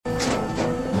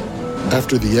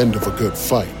After the end of a good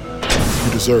fight,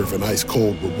 you deserve an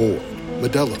ice-cold reward.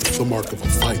 Modelo is the mark of a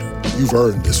fighter. You've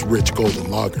earned this rich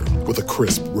golden lager with a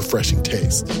crisp, refreshing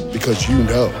taste. Because you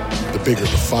know, the bigger the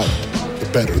fight, the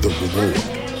better the reward.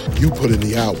 You put in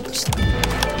the hours,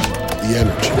 the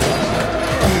energy,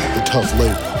 the tough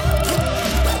labor.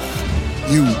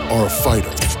 You are a fighter,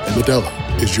 and Modelo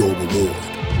is your reward.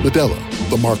 Modelo,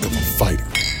 the mark of a fighter.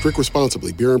 Drink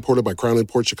responsibly. Beer imported by Crown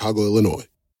Imports, Chicago, Illinois.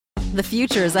 The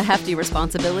future is a hefty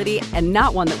responsibility and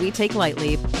not one that we take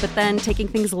lightly. But then taking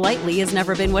things lightly has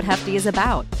never been what Hefty is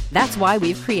about. That's why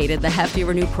we've created the Hefty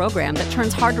Renew program that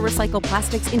turns hard-to-recycle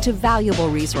plastics into valuable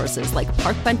resources like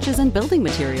park benches and building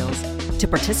materials. To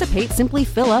participate, simply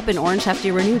fill up an orange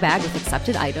Hefty Renew bag with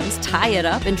accepted items, tie it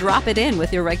up, and drop it in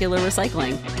with your regular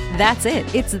recycling. That's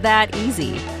it. It's that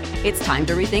easy. It's time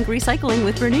to rethink recycling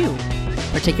with Renew.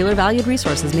 Particular valued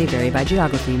resources may vary by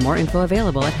geography. More info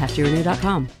available at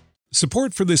heftyrenew.com.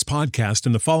 Support for this podcast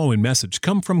and the following message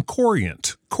come from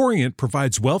Corient. Corient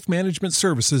provides wealth management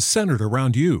services centered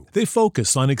around you. They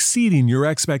focus on exceeding your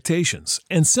expectations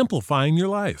and simplifying your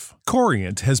life.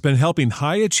 Corient has been helping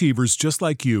high achievers just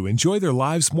like you enjoy their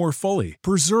lives more fully,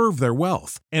 preserve their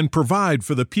wealth, and provide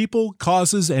for the people,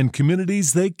 causes, and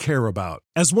communities they care about.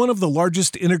 As one of the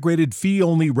largest integrated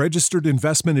fee-only registered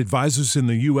investment advisors in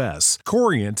the U.S.,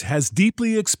 Corient has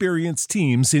deeply experienced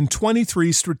teams in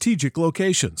 23 strategic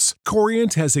locations.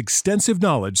 Corient has extensive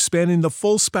knowledge spanning the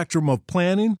full spectrum of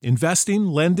planning, investing,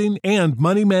 lending, and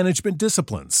money management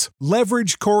disciplines.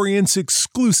 Leverage Corient's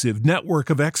exclusive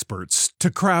network of experts to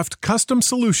craft custom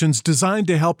solutions designed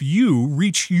to help you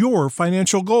reach your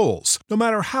financial goals, no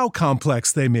matter how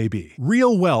complex they may be.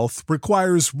 Real wealth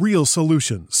requires real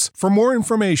solutions. For more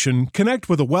information, connect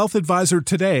with a wealth advisor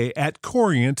today at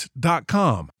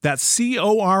Corient.com. That's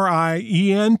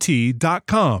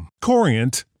Corient.com.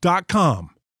 Corient.com.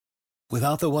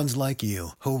 Without the ones like you,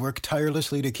 who work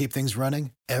tirelessly to keep things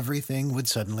running, everything would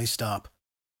suddenly stop.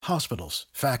 Hospitals,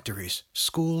 factories,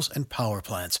 schools, and power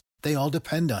plants, they all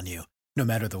depend on you. No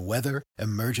matter the weather,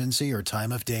 emergency, or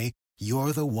time of day,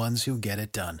 you're the ones who get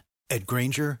it done. At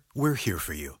Grainger, we're here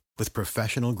for you with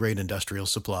professional-grade industrial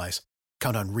supplies.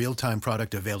 Count on real-time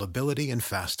product availability and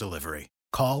fast delivery.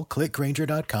 Call, click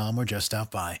Grainger.com, or just stop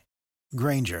by.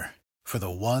 Grainger, for the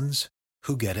ones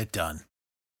who get it done.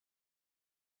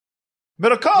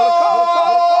 Middle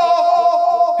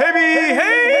call! Hey!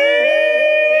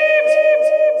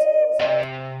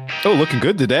 Oh, looking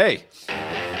good today.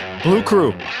 Blue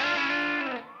Crew.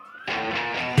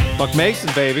 Buck Mason,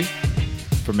 baby.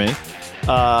 For me.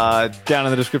 Down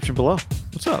in the description below.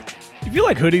 What's up? You feel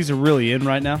like hoodies are really in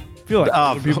right now? I feel like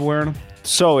other people wearing them.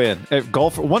 So in. At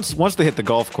golf, once they hit the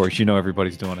golf course, you know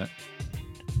everybody's doing it.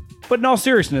 But in all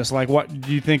seriousness, like, what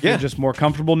do you think? You're just more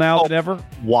comfortable now than ever?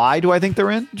 Why do I think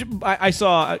they're in? I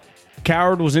saw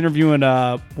Coward was interviewing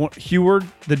Heward,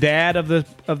 the dad of the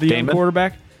young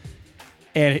quarterback,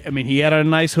 and I mean he had a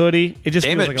nice hoodie. It just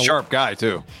Damon's feels like a sharp guy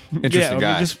too. Interesting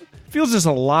guy. It just feels just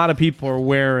a lot of people are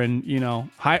wearing.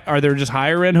 Are there just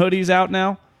higher end hoodies out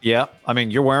now? Yeah, I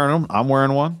mean you're wearing them. I'm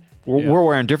wearing one. We're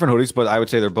wearing different hoodies, but I would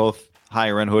say they're both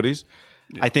higher end hoodies.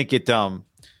 Yeah. I think it.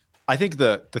 I think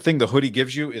the thing the hoodie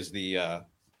gives you is the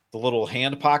little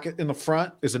hand pocket in the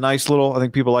front is a nice little. I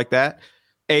think people like that.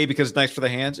 A, because it's nice for the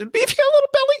hands, and B, if you got a little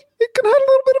belly, it can have a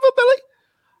little bit of a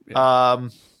belly.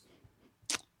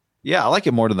 Yeah, I like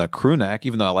it more than the crew neck,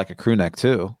 even though I like a crew neck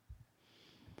too.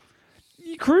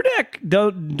 Crew neck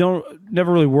don't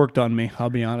never really worked on me. I'll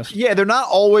be honest. Yeah, they're not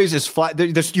always as flat.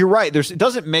 You're right. It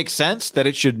doesn't make sense that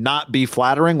it should not be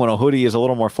flattering when a hoodie is a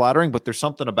little more flattering, but there's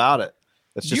something about it.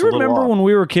 Do you remember when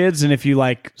we were kids and if you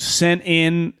sent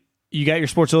in, you got your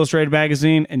Sports Illustrated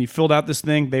magazine and you filled out this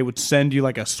thing, they would send you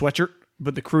like a sweatshirt,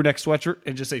 but the crew neck sweatshirt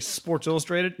and just say Sports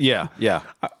Illustrated? Yeah.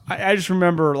 I just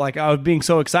remember I was being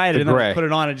so excited and then I put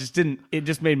it on. It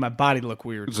just made my body look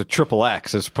weird. It was a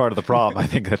XXX as part of the problem, I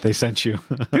think, that they sent you.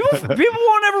 People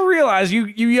won't ever realize, you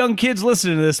young kids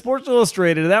listening to this, Sports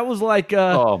Illustrated, that was like...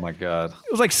 oh my God.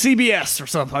 It was like CBS or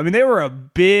something. I mean, they were a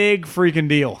big freaking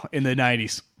deal in the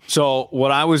 90s. So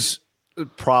when I was a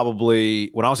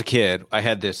kid, I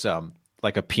had this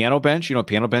like a piano bench. You know, a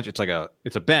piano bench. It's a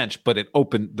bench, but it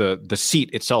opened the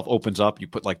seat itself opens up. You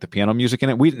put like the piano music in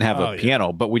it. We didn't have a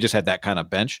piano, but we just had that kind of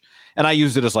bench, and I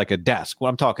used it as like a desk. Well,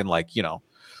 I'm talking like 7,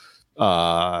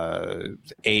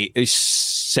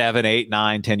 8,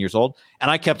 9, 10 years old, and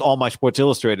I kept all my Sports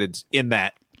Illustrateds in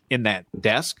that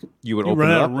desk. You would open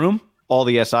it up. Room. All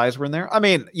the SIs were in there. I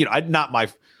mean, not my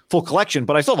full collection,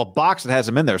 but I still have a box that has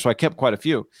them in there, so I kept quite a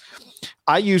few.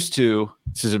 I used to.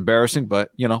 This is embarrassing,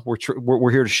 but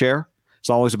we're here to share. It's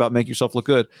always about making yourself look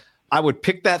good. I would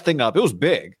pick that thing up. It was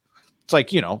big, It's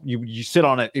like, you sit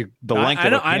on it the length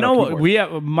of a piano I know keyboard. we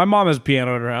have. My mom has a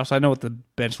piano at her house. I know what the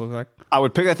bench looks like. I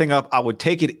would pick that thing up. I would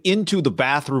take it into the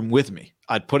bathroom with me.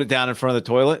 I'd put it down in front of the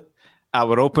toilet. I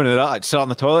would open it up. I'd sit on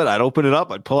the toilet. I'd open it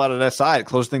up. I'd pull out an SI. I'd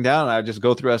close the thing down, and I'd just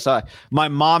go through SI. My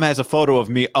mom has a photo of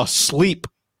me asleep,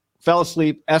 fell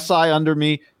asleep, SI under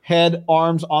me, head,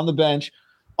 arms on the bench,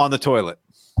 on the toilet.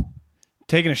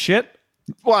 Taking a shit?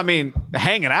 Well, I mean,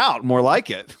 hanging out, more like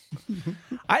it.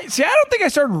 I don't think I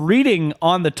started reading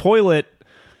on the toilet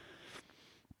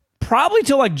probably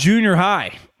till like junior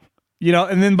high.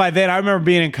 And then by then I remember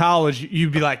being in college,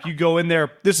 you'd be like, you go in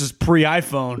there, this is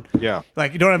pre-iPhone. Yeah.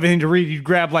 Like you don't have anything to read. You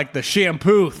grab like the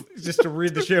shampoo just to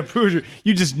read the shampoo.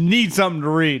 You just need something to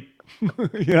read.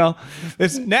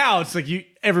 It's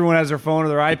like everyone has their phone or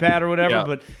their iPad or whatever. Yeah.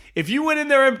 But if you went in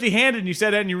there empty-handed and you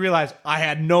said that and you realized I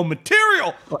had no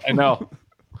material. I know.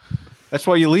 That's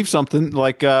why you leave something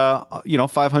like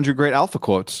 500 great alpha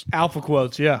quotes. Alpha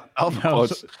quotes, yeah. Alpha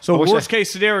quotes. So worst case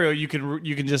scenario, you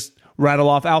can just rattle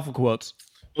off alpha quotes.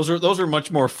 Those are much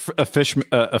more efficient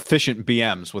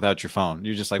BMs without your phone.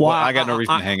 You're just like, well, I got no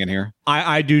reason to hang in here.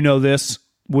 I do know this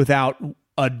without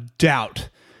a doubt.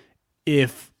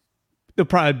 If there'll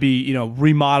probably be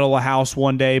remodel a house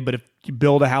one day, but if you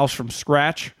build a house from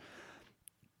scratch,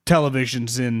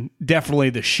 television's in definitely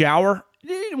the shower.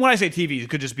 When I say TV, it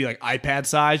could just be like iPad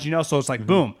size, so it's like,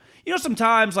 boom.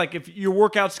 Sometimes like if your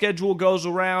workout schedule goes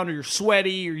around or you're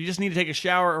sweaty or you just need to take a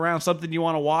shower around something you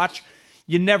want to watch,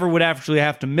 you never would actually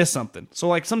have to miss something. So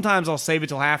like sometimes I'll save it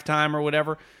till halftime or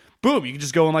whatever. Boom, you can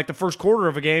just go in like the first quarter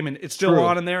of a game and it's still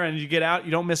on in there and you get out,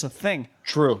 you don't miss a thing.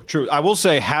 True. I will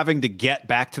say having to get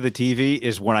back to the TV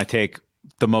is when I take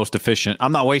the most efficient.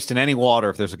 I'm not wasting any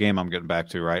water if there's a game I'm getting back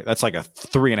to, right? That's like a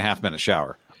 3.5 minute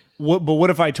shower. But what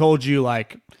if I told you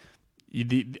like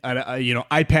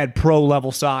iPad Pro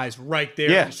level size right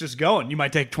there? Yeah. It's just going. You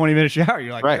might take a 20-minute shower.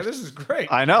 You're like, right. This is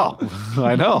great. I know.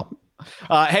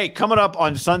 Hey, coming up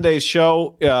on Sunday's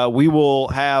show, we will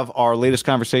have our latest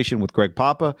conversation with Greg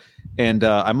Papa. And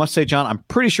I must say, John, I'm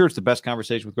pretty sure it's the best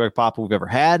conversation with Greg Papa we've ever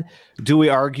had. Do we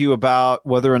argue about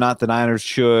whether or not the Niners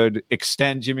should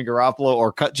extend Jimmy Garoppolo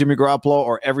or cut Jimmy Garoppolo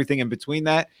or everything in between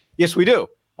that? Yes, we do.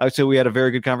 I would say we had a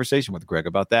very good conversation with Greg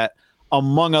about that.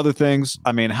 Among other things,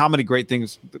 I mean, how many great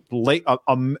things,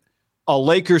 a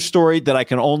Lakers story that I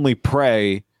can only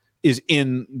pray is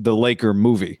in the Laker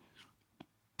movie,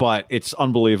 but it's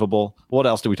unbelievable. What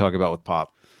else do we talk about with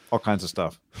Pop? All kinds of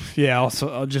stuff. Yeah.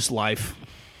 Also just life.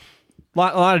 A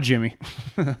lot of Jimmy,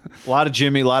 a lot of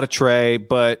Jimmy, a lot of Trey,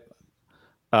 but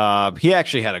he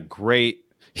actually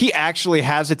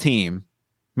has a team.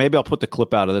 Maybe I'll put the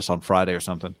clip out of this on Friday or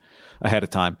something ahead of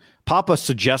time. Papa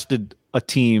suggested a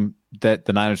team that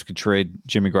the Niners could trade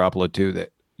Jimmy Garoppolo to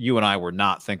that you and I were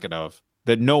not thinking of,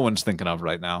 that no one's thinking of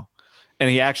right now. And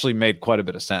he actually made quite a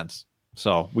bit of sense.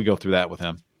 So we go through that with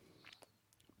him.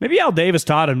 Maybe Al Davis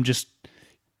taught him just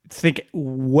think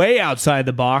way outside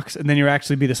the box, and then you'll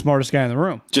actually be the smartest guy in the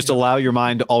room. Just allow your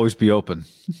mind to always be open.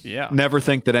 Yeah. Never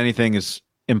think that anything is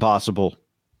impossible.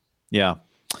 Yeah.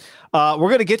 We're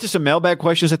going to get to some mailbag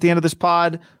questions at the end of this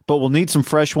pod, but we'll need some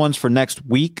fresh ones for next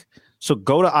week. So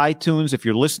go to iTunes if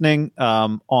you're listening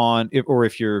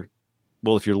if you're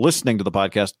listening to the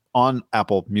podcast on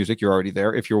Apple Music, you're already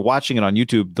there. If you're watching it on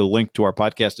YouTube, the link to our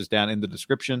podcast is down in the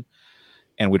description.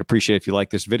 And we'd appreciate if you like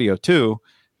this video too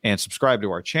and subscribe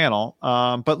to our channel.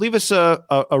 But leave us a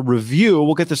review.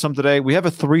 We'll get to some today. We have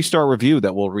a 3-star review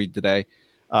that we'll read today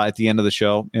at the end of the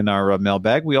show in our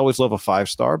mailbag. We always love a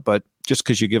 5-star, but just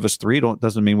because you give us 3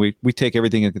 doesn't mean we take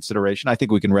everything into consideration. I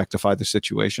think we can rectify the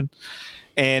situation.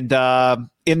 And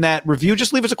in that review,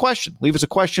 just leave us a question. Leave us a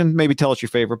question. Maybe tell us your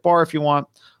favorite bar if you want.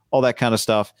 All that kind of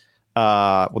stuff.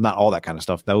 Well, not all that kind of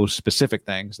stuff. Those specific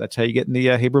things. That's how you get in the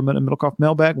Haberman and Middlecoff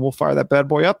mailbag. And we'll fire that bad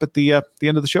boy up at the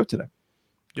end of the show today.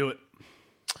 Do it.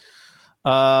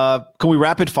 Can we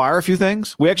rapid fire a few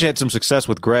things? We actually had some success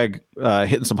with Greg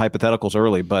hitting some hypotheticals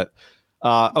early, but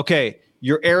okay.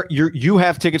 You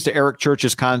have tickets to Eric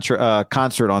Church's concert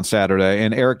on Saturday,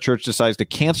 and Eric Church decides to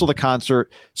cancel the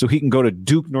concert so he can go to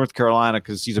Duke, North Carolina,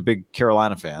 because he's a big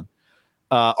Carolina fan.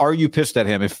 Are you pissed at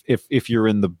him if you're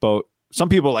in the boat? Some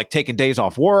people like taking days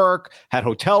off work, had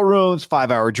hotel rooms,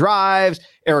 5-hour drives.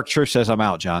 Eric Church says, I'm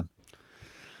out, John.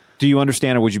 Do you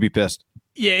understand, or would you be pissed?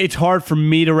 Yeah, it's hard for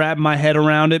me to wrap my head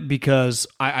around it because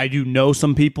I do know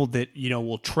some people that,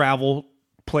 will travel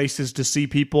places to see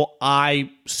people. I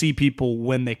see people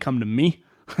when they come to me.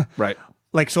 Right.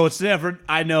 Like, so it's never,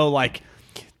 I know, like,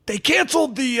 they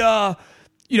canceled the,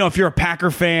 if you're a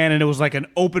Packer fan and it was like an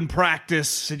open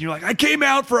practice and you're like, I came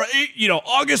out for,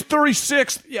 August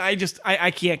 36th. Yeah,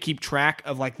 I can't keep track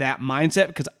of like that mindset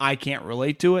because I can't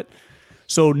relate to it.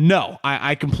 So, no,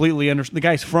 I completely understand. The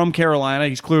guy's from Carolina.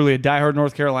 He's clearly a diehard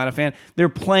North Carolina fan. They're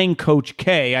playing Coach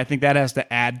K. I think that has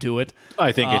to add to it.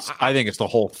 I think it's the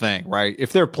whole thing, right?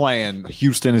 If they're playing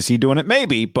Houston, is he doing it?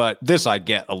 Maybe, but this I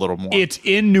get a little more. It's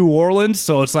in New Orleans,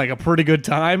 so it's like a pretty good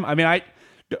time. I mean,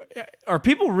 are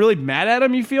people really mad at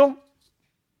him, you feel?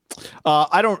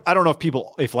 I don't know if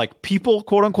people,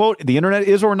 quote unquote, the internet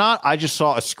is or not. I just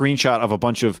saw a screenshot of a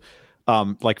bunch of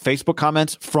Facebook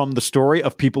comments from the story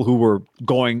of people who were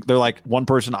going. They're like, one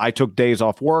person, I took days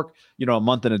off work, a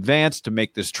month in advance to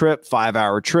make this trip,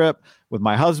 5-hour trip with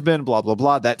my husband, blah, blah,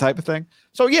 blah, that type of thing.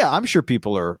 So yeah, I'm sure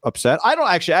people are upset.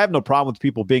 I have no problem with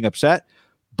people being upset,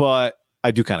 but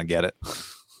I do kind of get it.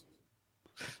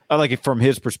 I like it from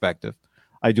his perspective.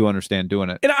 I do understand doing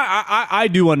it. And I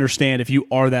do understand if you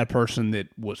are that person that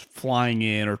was flying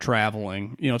in or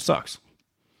traveling, it sucks.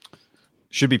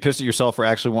 Should be pissed at yourself for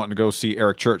actually wanting to go see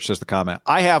Eric Church, says the comment.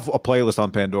 I have a playlist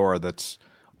on Pandora that's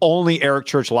only Eric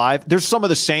Church live. There's some of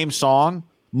the same song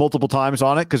multiple times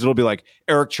on it because it'll be like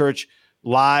Eric Church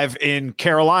live in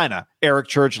Carolina, Eric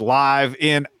Church live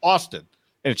in Austin.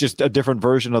 And it's just a different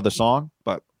version of the song,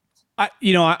 but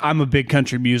I'm a big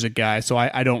country music guy, so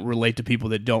I don't relate to people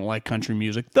that don't like country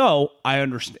music, though I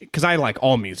understand, because I like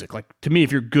all music. Like, to me,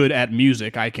 if you're good at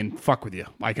music, I can fuck with you.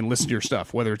 I can listen to your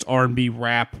stuff, whether it's R&B,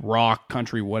 rap, rock,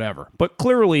 country, whatever. But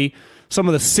clearly, some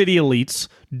of the city elites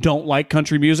don't like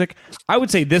country music. I would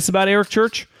say this about Eric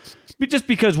Church, just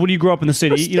because when you grow up in the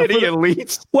city,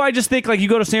 elites. Well, I just think like you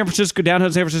go to San Francisco,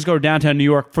 downtown San Francisco, or downtown New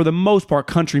York, for the most part,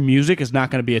 country music is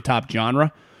not going to be a top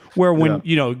genre. Where when,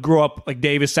 grow up like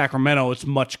Davis, Sacramento,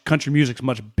 country music's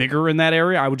much bigger in that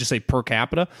area. I would just say per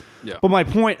capita. Yeah. But my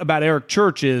point about Eric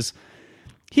Church is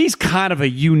he's kind of a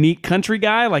unique country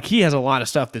guy. Like he has a lot of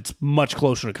stuff that's much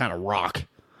closer to kind of rock.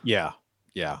 Yeah.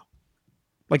 Yeah.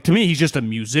 Like to me, he's just a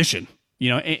musician,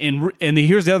 and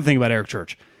here's the other thing about Eric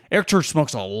Church. Eric Church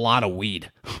smokes a lot of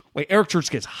weed. Like Eric Church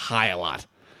gets high a lot.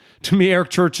 To me,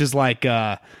 Eric Church is like,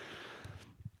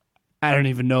 I don't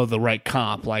even know the right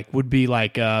comp, would be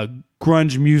like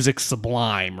grunge music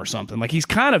sublime or something. Like he's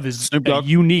kind of a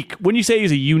unique, when you say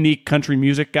he's a unique country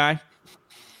music guy?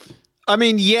 I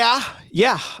mean, yeah,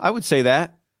 I would say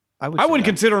that. I wouldn't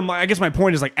consider him, I guess my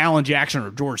point is like Alan Jackson or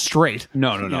George Strait.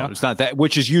 No. It's not that,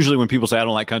 which is usually when people say I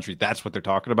don't like country, that's what they're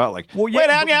talking about. Like, well, way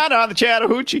down yonder on the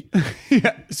Chattahoochee.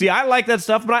 Yeah. See, I like that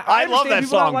stuff, but I love that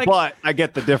song, but I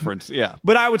get the difference. Yeah.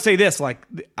 But I would say this,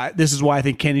 this is why I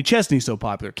think Kenny Chesney's so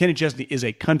popular. Kenny Chesney is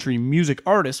a country music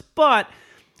artist, but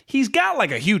he's got like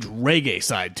a huge reggae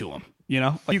side to him.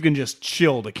 You can just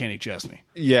chill to Kenny Chesney.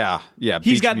 Yeah.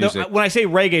 He's got when I say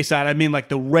reggae side, I mean like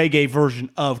the reggae version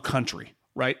of country.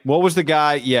 Right. What was the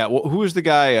guy? Yeah. Who was the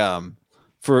guy?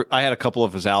 I had a couple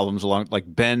of his albums along, like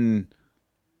Ben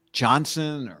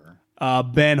Johnson or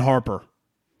Ben Harper.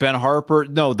 Ben Harper.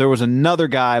 No, there was another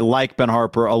guy like Ben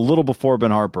Harper a little before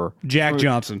Ben Harper. Jack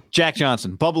Johnson.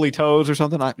 Bubbly Toes or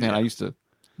something. I used to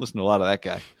listen to a lot of that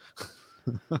guy.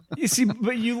 You see,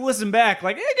 but you listen back,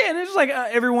 like again, it's like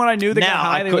everyone I knew that got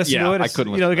high. They listened to it. I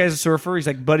couldn't. The guy's a surfer. He's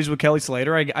like buddies with Kelly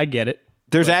Slater. I get it.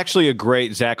 There's actually a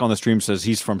great, Zach on the stream says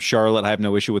he's from Charlotte. I have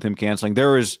no issue with him canceling.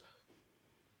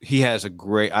 He has a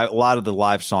lot of the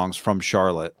live songs from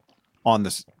Charlotte on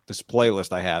this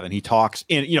playlist I have. And he talks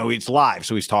it's live.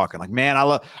 So he's talking like, man,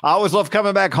 I always love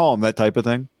coming back home, that type of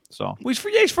thing. So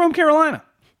he's from Carolina.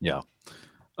 Yeah.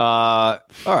 All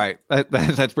right.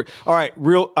 That's pretty, all right.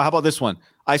 How about this one?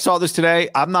 I saw this today.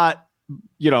 I'm not,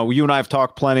 you and I have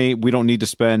talked plenty. We don't need to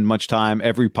spend much time.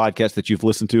 Every podcast that you've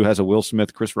listened to has a Will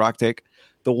Smith, Chris Rock take.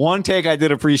 The one take I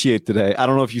did appreciate today, I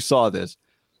don't know if you saw this.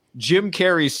 Jim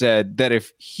Carrey said that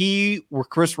if he were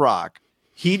Chris Rock,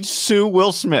 he'd sue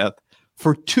Will Smith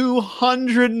for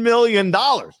 $200 million.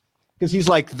 Because he's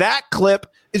like, that clip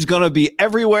is going to be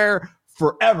everywhere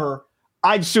forever.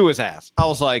 I'd sue his ass. I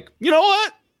was like, you know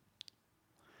what?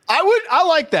 I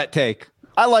like that take.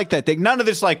 None of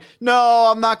this like,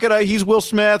 no, I'm not going to, he's Will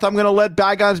Smith. I'm going to let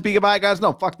bygones be bygones.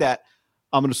 No, fuck that.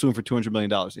 I'm going to sue him for $200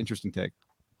 million. Interesting take.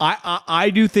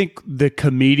 I do think the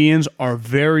comedians are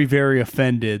very, very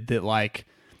offended that like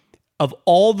of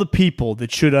all the people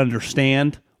that should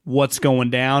understand what's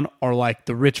going down are like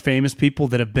the rich, famous people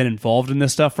that have been involved in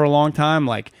this stuff for a long time.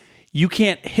 Like you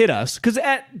can't hit us because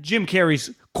at Jim Carrey's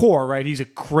core, right? He's a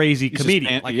crazy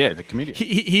comedian. The comedian.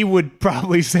 He would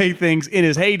probably say things in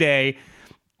his heyday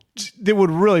that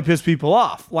would really piss people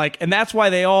off. Like, and that's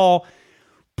why they all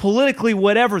politically,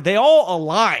 whatever, they all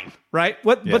align, right?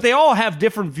 But they all have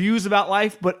different views about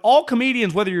life. But all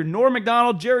comedians, whether you're Norm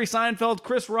Macdonald, Jerry Seinfeld,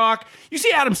 Chris Rock, you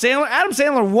see Adam Sandler. Adam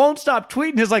Sandler won't stop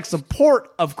tweeting his like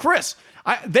support of Chris.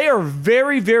 They are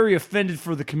very, very offended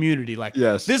for the community. Like,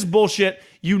 yes. This bullshit,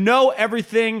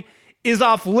 everything is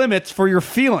off limits for your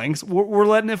feelings. We're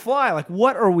letting it fly. Like,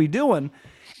 what are we doing?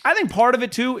 I think part of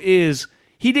it, too, is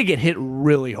he did get hit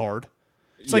really hard.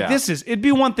 It's like, it'd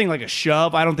be one thing like a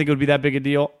shove. I don't think it would be that big a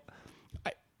deal.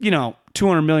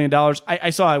 $200 million. I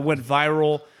saw it went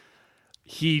viral.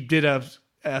 He did a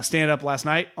stand-up last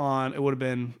night it would have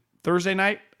been Thursday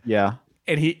night. Yeah.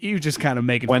 And he was just kind of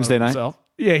making Wednesday fun of night. himself.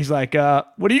 Yeah, he's like,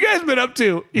 what have you guys been up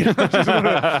to?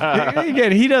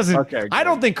 Again, he doesn't. Okay, I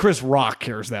don't think Chris Rock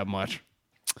cares that much.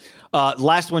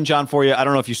 Last one, John, for you. I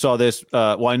don't know if you saw this.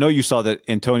 Well, I know you saw that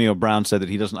Antonio Brown said that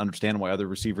he doesn't understand why other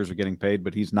receivers are getting paid,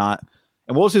 but he's not.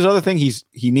 And what was his other thing?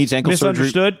 He needs ankle surgery.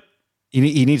 Misunderstood?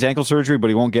 He needs ankle surgery, but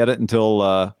he won't get it until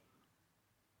a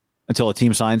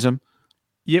team signs him.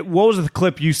 Yeah, what was the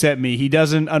clip you sent me? He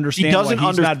doesn't understand why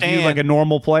he's not viewed like a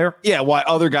normal player? Yeah, why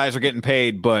other guys are getting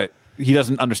paid, but he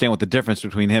doesn't understand what the difference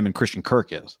between him and Christian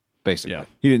Kirk is, basically. Yeah.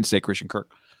 He didn't say Christian Kirk.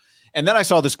 And then I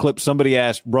saw this clip. Somebody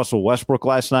asked Russell Westbrook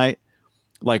last night,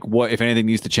 like, what, if anything,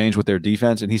 needs to change with their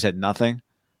defense, and he said nothing.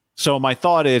 So my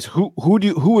thought is,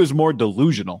 who is more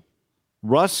delusional?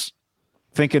 Russ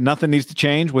thinking nothing needs to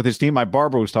change with his team? My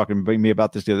barber was talking to me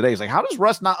about this the other day. He's like, how does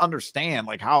Russ not understand?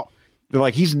 Like, how they're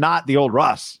like, he's not the old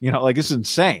Russ. Like, this is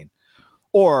insane.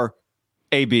 Or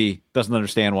AB doesn't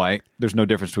understand why there's no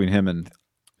difference between him and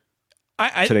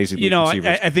today's elite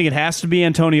receivers. I think it has to be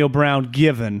Antonio Brown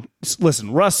given.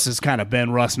 Listen, Russ has kind of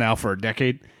been Russ now for a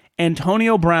decade.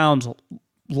 Antonio Brown's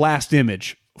last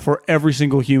image for every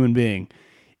single human being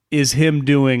is him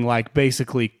doing like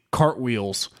basically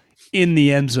cartwheels in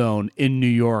the end zone in New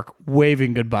York,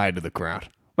 waving goodbye to the crowd.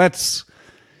 That's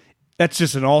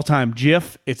just an all-time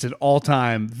GIF. It's an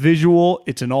all-time visual.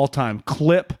 It's an all-time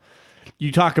clip.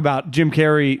 You talk about Jim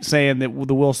Carrey saying that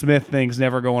the Will Smith thing's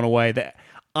never going away.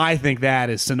 I think that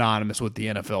is synonymous with the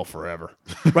NFL forever,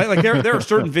 right? Like there are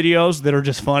certain videos that are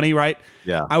just funny, right?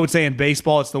 Yeah. I would say in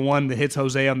baseball, it's the one that hits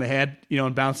Jose on the head,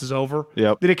 and bounces over.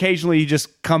 Yep. That occasionally he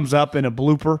just comes up in a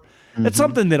blooper. Mm-hmm. That's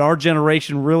something that our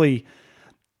generation really,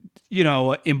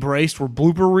 embraced, were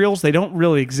blooper reels. They don't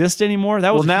really exist anymore.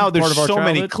 That was now there's part of our so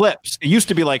childhood. many clips. It used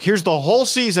to be like, here's the whole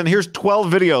season. Here's 12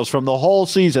 videos from the whole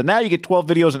season. Now you get 12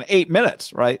 videos in 8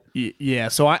 minutes, right? Yeah.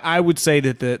 So I would say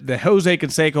that the Jose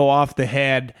Canseco off the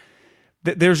head,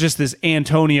 there's just this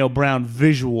Antonio Brown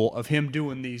visual of him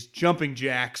doing these jumping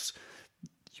jacks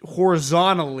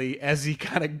horizontally as he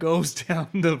kind of goes down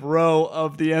the row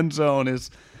of the end zone.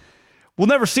 We'll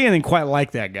never see anything quite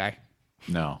like that guy.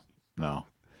 No.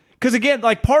 Because again,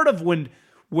 like part of when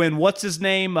what's his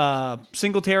name,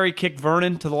 Singletary kicked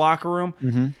Vernon to the locker room,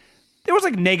 mm-hmm. there was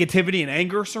like negativity and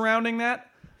anger surrounding that.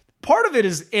 Part of it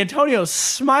is Antonio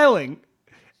smiling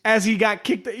as he got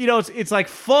kicked. It's like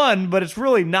fun, but it's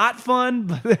really not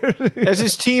fun. As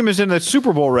his team is in the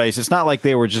Super Bowl race, it's not like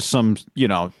they were just some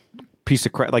piece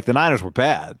of crap. Like the Niners were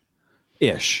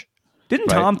bad-ish. Didn't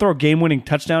Tom throw a game-winning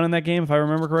touchdown in that game, if I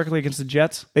remember correctly, against the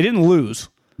Jets? They didn't lose.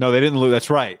 No, they didn't lose. That's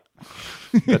right.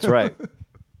 That's right.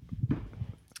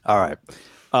 All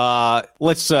right.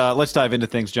 Let's dive into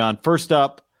things, John. First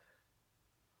up,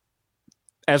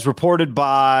 as reported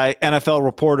by NFL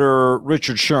reporter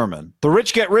Richard Sherman, the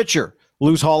rich get richer,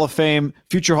 lose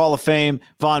future Hall of Fame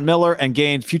Von Miller, and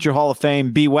gain future Hall of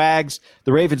Fame B. Wags.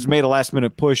 The Ravens made a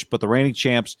last-minute push, but the reigning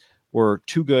champs were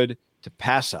too good to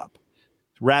pass up.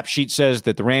 Rap Sheet says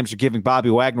that the Rams are giving Bobby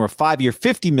Wagner a 5-year,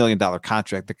 $50 million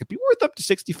contract that could be worth up to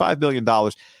 $65 million.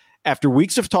 After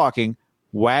weeks of talking,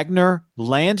 Wagner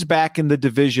lands back in the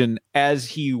division as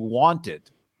he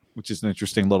wanted, which is an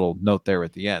interesting little note there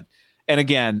at the end. And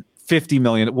again, $50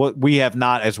 million. We have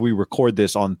not, as we record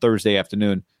this on Thursday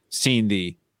afternoon, seen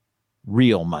the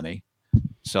real money.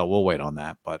 So we'll wait on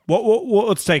that. But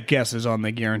let's take guesses on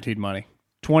the guaranteed money.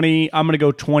 I'm going to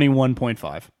go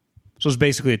 21.5. So it's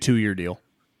basically a 2-year deal.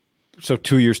 So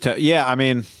 2 years. Yeah, I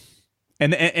mean.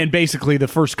 And basically the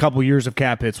first couple years of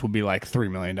cap hits would be like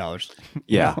 $3 million.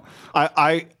 Yeah.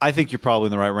 I think you're probably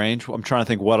in the right range. I'm trying to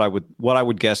think what I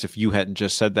would guess if you hadn't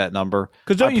just said that number.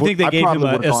 Because don't you think they gave him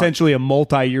essentially a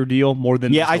multi-year deal more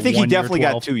than I think he definitely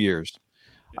got 2 years.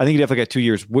 I think he definitely got 2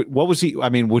 years. What was he? I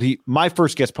mean, my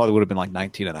first guess probably would have been like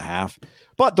 19 and a half.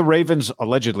 But the Ravens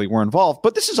allegedly were involved.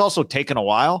 But this has also taken a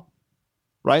while,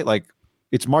 right? Like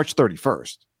it's March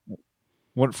 31st.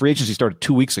 When free agency started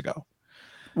 2 weeks ago.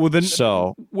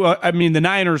 I mean, the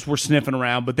Niners were sniffing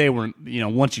around, but they weren't,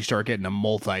 once you start getting to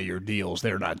multi-year deals,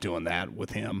 they're not doing that with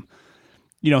him.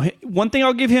 One thing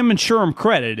I'll give him and Sherm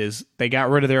credit is they got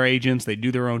rid of their agents. They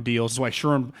do their own deals. That's why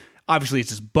Sherm, obviously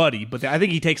it's his buddy, but I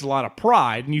think he takes a lot of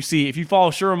pride. And you see, if you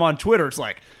follow Sherm on Twitter, it's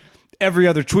like every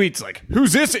other tweet's like,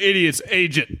 who's this idiot's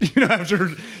agent? After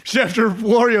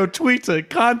Florio tweets a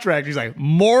contract, he's like,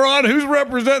 moron, who's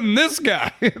representing this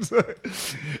guy? Does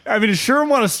Sherm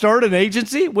want to start an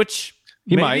agency? Which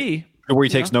he may might. Be. Where he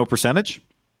takes no percentage?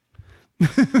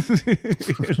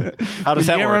 How does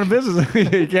that work?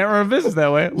 You can't run a business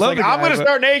that way. I'm going to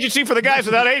start an agency for the guys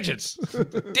without agents.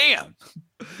 Damn.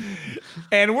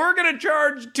 And we're going to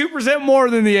charge 2% more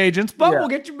than the agents, but we'll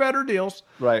get you better deals.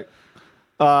 Right.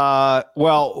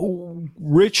 Well,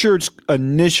 Richard's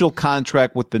initial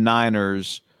contract with the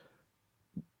Niners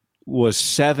was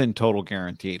 $7 total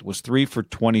guaranteed. Was 3 for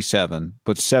 27,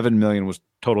 but $7 million was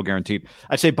total guaranteed.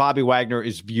 I'd say Bobby Wagner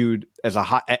is viewed as a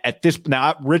high at this.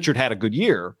 Now, Richard had a good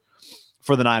year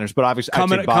for the Niners, but obviously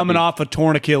coming off a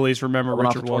torn Achilles. Remember,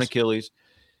 Richard was torn Achilles.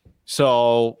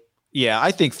 So yeah,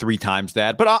 I think 3 times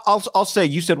that. But I'll say,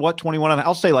 you said what, 21?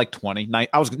 I'll say like 20.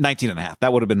 I was 19 and a half.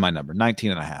 That would have been my number.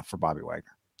 19 and a half for Bobby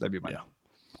Wagner. That'd be my number.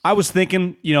 I was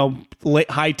thinking,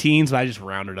 high teens, but I just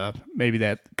rounded up. Maybe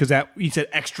that, because that you said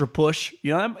extra push.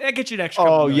 That gets you an extra.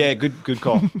 Oh yeah, good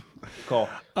call.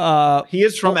 He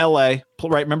is from L.A.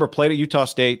 Right? Remember, played at Utah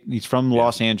State. He's from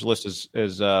Los Angeles,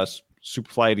 as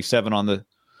Superfly 87 on the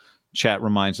chat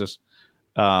reminds us.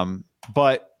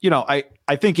 But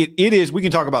I think it is. We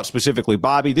can talk about specifically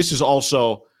Bobby. This is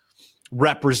also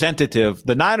representative.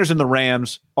 The Niners and the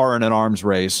Rams are in an arms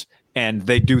race, and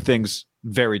they do things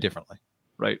very differently.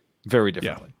 Right? Very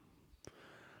differently. Yeah.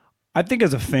 I think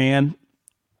as a fan,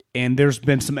 and there's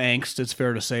been some angst, it's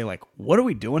fair to say, like, what are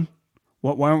we doing?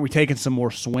 Why aren't we taking some more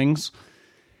swings?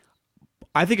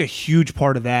 I think a huge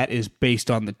part of that is based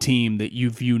on the team that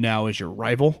you view now as your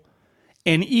rival.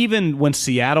 And even when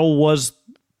Seattle was,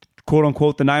 quote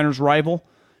unquote, the Niners' rival,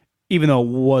 even though it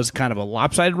was kind of a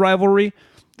lopsided rivalry,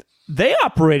 they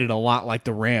operated a lot like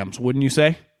the Rams, wouldn't you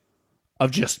say? Of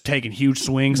just taking huge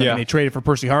swings. I mean, they traded for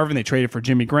Percy Harvin, they traded for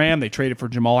Jimmy Graham, they traded for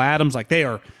Jamal Adams. Like, they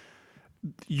are,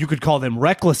 you could call them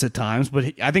reckless at times,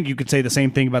 but I think you could say the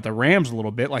same thing about the Rams a little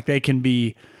bit. Like, they can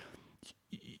be,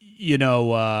 it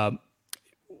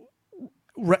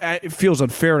feels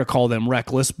unfair to call them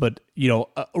reckless, but,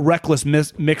 reckless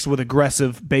mixed with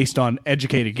aggressive based on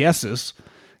educated guesses.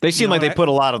 They seem like they put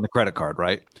a lot on the credit card,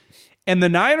 right? And the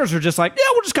Niners are just like, yeah,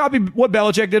 we'll just copy what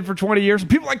Belichick did for 20 years. And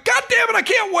people are like, God damn it, I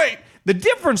can't wait. The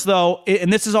difference, though,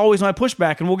 and this is always my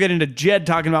pushback, and we'll get into Jed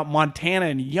talking about Montana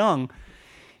and Young.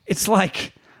 It's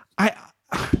like,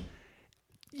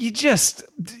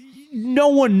 no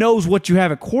one knows what you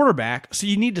have at quarterback, so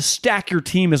you need to stack your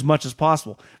team as much as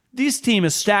possible. This team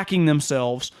is stacking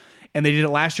themselves, and they did it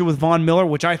last year with Von Miller,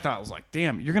 which I thought was like,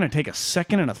 damn, you're going to take a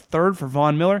second and a third for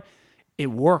Von Miller?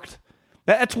 It worked.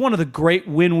 That's one of the great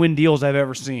win-win deals I've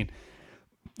ever seen.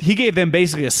 He gave them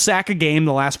basically a sack a game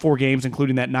the last 4 games,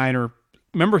 including that Niner.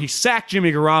 Remember, he sacked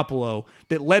Jimmy Garoppolo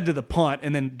that led to the punt,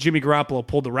 and then Jimmy Garoppolo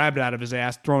pulled the rabbit out of his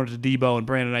ass, throwing it to Debo and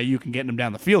Brandon Ayuk and getting him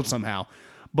down the field somehow.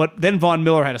 But then Von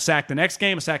Miller had a sack the next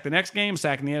game, a sack the next game, a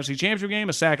sack in the NFC Championship game,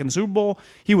 a sack in the Super Bowl.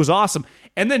 He was awesome.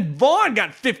 And then Von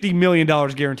got $50 million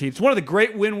guaranteed. It's one of the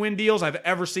great win-win deals I've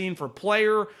ever seen for a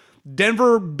player.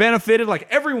 Denver benefited. Like,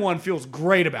 everyone feels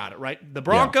great about it, right? The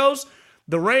Broncos,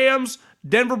 the Rams,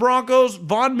 Denver Broncos,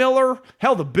 Von Miller,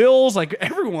 hell, the Bills, like,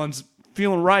 everyone's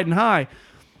feeling riding high.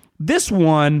 This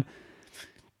one,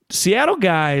 Seattle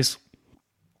guys,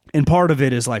 and part of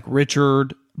it is like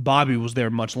Richard, Bobby was there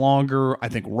much longer. I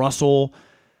think Russell.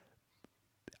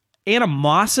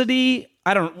 Animosity,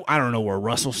 I don't know where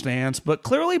Russell stands, but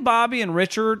clearly Bobby and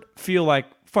Richard feel like,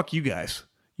 fuck you guys.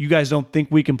 You guys don't think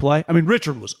we can play? I mean,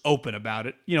 Richard was open about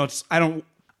it.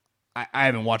 I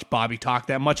haven't watched Bobby talk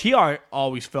that much. He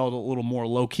always felt a little more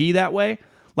low-key that way,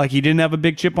 like he didn't have a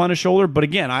big chip on his shoulder. But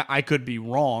again, I could be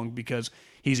wrong because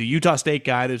he's a Utah State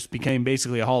guy that's became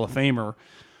basically a Hall of Famer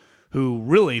who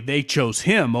really they chose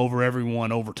him over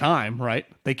everyone over time, right?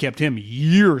 They kept him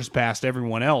years past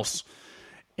everyone else.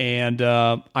 And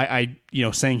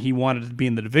saying he wanted to be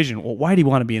in the division. Well, why do you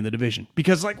want to be in the division?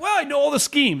 Because I know all the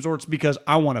schemes, or it's because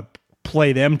I want to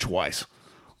play them twice.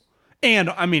 And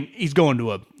I mean, he's going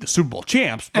to the Super Bowl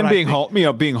champs, and being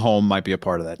home might be a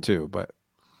part of that too. But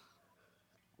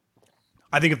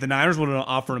I think if the Niners would have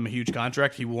offered him a huge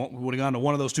contract, he would have gone to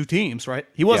one of those 2 teams, right?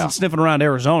 He wasn't sniffing around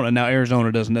Arizona. Now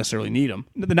Arizona doesn't necessarily need him.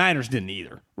 The Niners didn't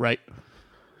either, right?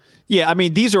 Yeah, I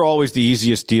mean, these are always the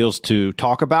easiest deals to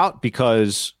talk about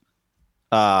because,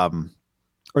 or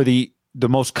the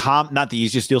most not the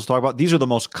easiest deals to talk about. These are the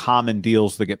most common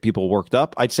deals that get people worked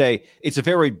up. I'd say it's a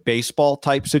very baseball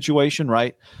type situation,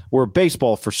 right? Where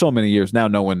baseball for so many years now,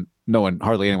 no one,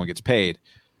 hardly anyone gets paid.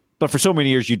 But for so many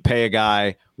years, you'd pay a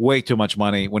guy way too much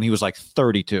money when he was like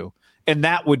 32. And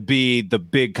that would be the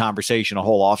big conversation a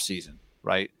whole offseason,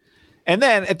 right? And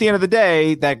then at the end of the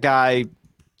day, that guy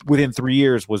within 3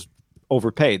 years was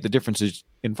overpaid. The difference is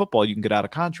in football, you can get out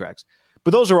of contracts.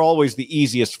 But those are always the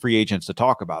easiest free agents to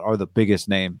talk about, are the biggest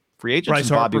name free agents. Bryce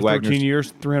Harper, 13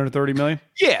 years, $330 million.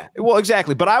 Yeah, well,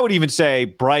 exactly. But I would even say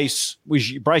Bryce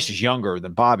is younger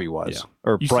than Bobby was. Yeah.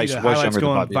 Or you Bryce see the was highlights younger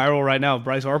going than Bobby. viral right now.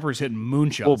 Bryce Harper's hitting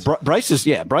moonshots. Well,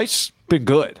 Bryce been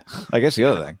good. I guess the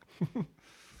other thing.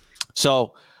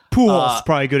 So Pujols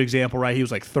probably a good example, right? He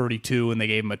was like 32, and they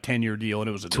gave him a 10-year deal, and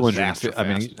it was a disaster. I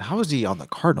mean, how was he on the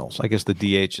Cardinals? I guess the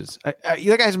DH is. That guy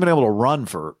hasn't been able to run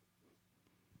for.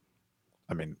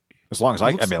 I mean, as long as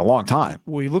a long time.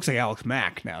 Well, he looks like Alex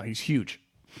Mack now. He's huge.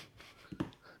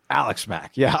 Alex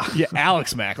Mack, yeah. Yeah,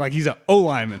 Alex Mack. Like he's an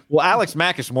O-lineman. Well, Alex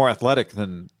Mack is more athletic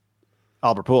than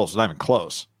Albert Pujols. It's not even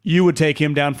close. You would take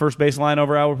him down first baseline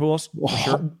over Albert Pujols?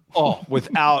 Sure.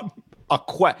 Without a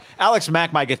question. Alex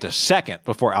Mack might get to second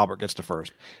before Albert gets to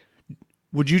first.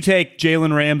 Would you take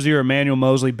Jalen Ramsey or Emmanuel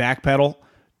Mosley backpedal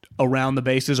around the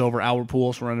bases over Albert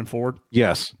Pujols running forward?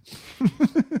 Yes.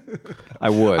 I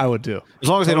would. I would too. As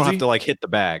long as they don't have to hit the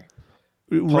bag.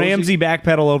 Ramsey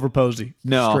backpedal over Posey.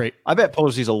 No. Straight. I bet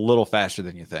Posey's a little faster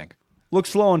than you think. Looks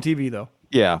slow on TV though.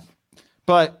 Yeah.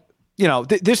 But,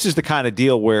 this is the kind of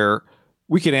deal where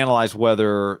we could analyze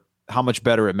how much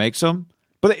better it makes them.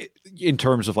 But in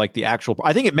terms of the actual,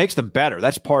 I think it makes them better.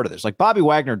 That's part of this. Bobby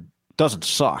Wagner doesn't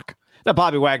suck. Now,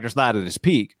 Bobby Wagner's not at his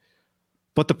peak.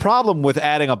 But the problem with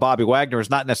adding a Bobby Wagner is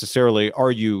not necessarily,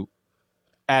 are you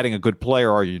adding a good player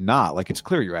or are you not? It's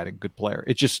clear you're adding a good player.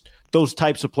 It's just those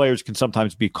types of players can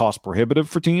sometimes be cost prohibitive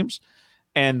for teams.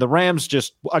 And the Rams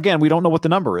again, we don't know what the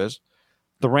number is.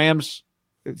 The Rams,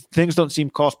 things don't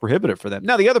seem cost prohibitive for them.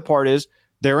 Now, the other part is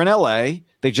they're in L.A.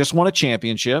 They just won a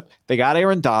championship. They got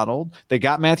Aaron Donald. They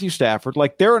got Matthew Stafford.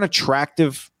 They're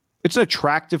it's an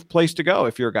attractive place to go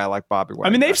if you're a guy like Bobby Wagner. I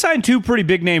mean, they've signed two pretty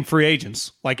big name free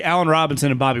agents. Allen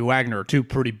Robinson and Bobby Wagner are two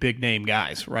pretty big name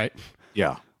guys, right?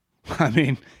 Yeah. I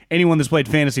mean, anyone that's played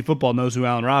fantasy football knows who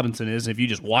Allen Robinson is. If you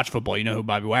just watch football, you know who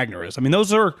Bobby Wagner is. I mean,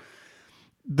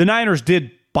 the Niners did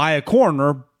buy a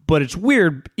corner, but it's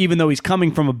weird, even though he's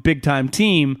coming from a big-time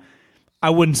team,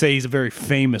 I wouldn't say he's a very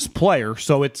famous player.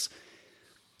 So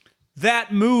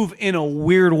that move in a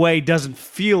weird way doesn't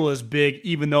feel as big,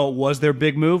 even though it was their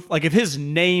big move. If his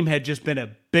name had just been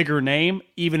a bigger name,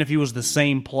 even if he was the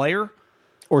same player.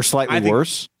 Or slightly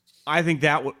worse. I think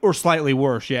that would, or slightly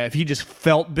worse, yeah. If he just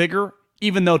felt bigger,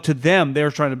 even though to them they're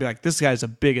trying to be like, this guy's a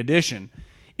big addition,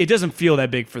 it doesn't feel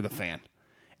that big for the fan.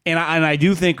 And I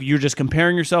do think you're just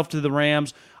comparing yourself to the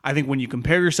Rams. I think when you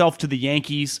compare yourself to the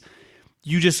Yankees,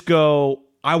 you just go,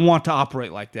 I want to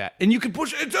operate like that. And you can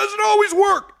push it. It doesn't always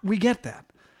work. We get that.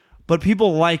 But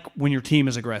people like when your team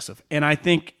is aggressive. And I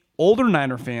think older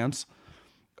Niner fans,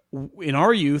 in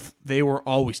our youth, they were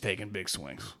always taking big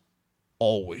swings.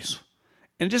 Always.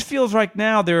 And it just feels like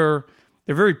now they're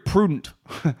very prudent.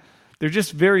 They're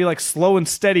just very slow and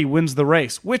steady wins the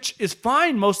race, which is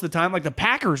fine most of the time. The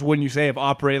Packers, wouldn't you say, have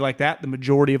operated like that the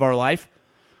majority of our life.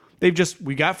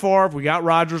 We got Favre, we got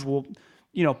Rodgers, we'll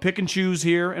pick and choose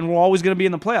here, and we're always going to be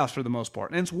in the playoffs for the most part.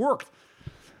 And it's worked.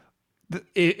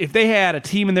 If they had a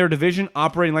team in their division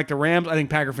operating like the Rams, I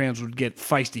think Packer fans would get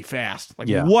feisty fast.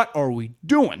 What are we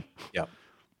doing? Yeah.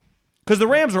 Because the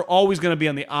Rams are always going to be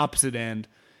on the opposite end.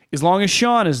 As long as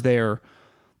Sean is there,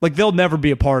 they'll never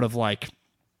be a part of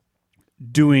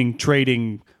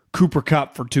trading Cooper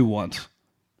Kupp for 2-1s,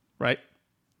 right?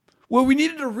 Well, we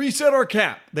needed to reset our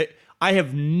cap. Guy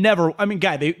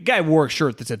wore a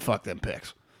shirt that said "fuck them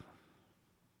picks."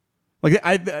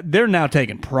 They're now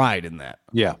taking pride in that.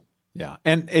 Yeah, yeah,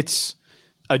 and it's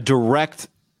the direct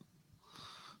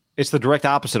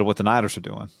opposite of what the Niners are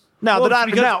doing. Now,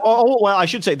 I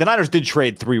should say the Niners did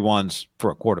trade 3-1s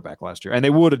for a quarterback last year, and they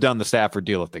would have done the Stafford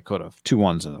deal if they could have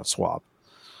 2-1s and a swap.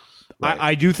 Right.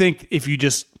 I do think if you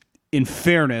just, in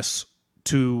fairness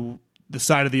to the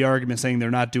side of the argument saying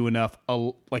they're not doing enough,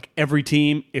 every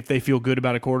team, if they feel good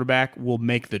about a quarterback, will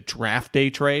make the draft day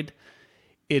trade.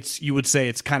 You would say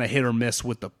it's kind of hit or miss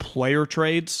with the player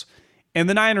trades. And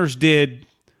the Niners did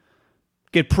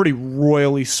get pretty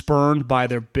royally spurned by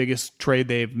their biggest trade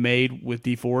they've made with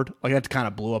D Ford. That kind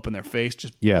of blew up in their face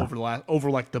over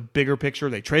the bigger picture.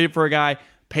 They traded for a guy,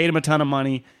 paid him a ton of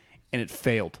money, and it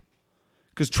failed.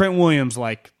 Because Trent Williams,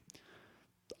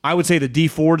 I would say the D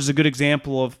Ford is a good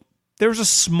example of, there's a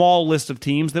small list of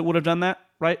teams that would have done that,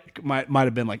 right? It might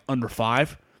have been under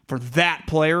 5 for that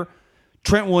player.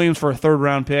 Trent Williams for a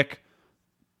 3rd-round pick.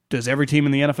 Does every team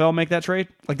in the NFL make that trade?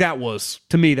 That was,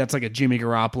 to me, that's like a Jimmy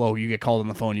Garoppolo. You get called on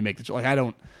the phone, you make the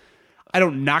trade. I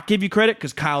don't not give you credit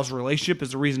because Kyle's relationship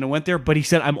is the reason I went there. But he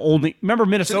said, remember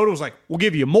Minnesota was like, we'll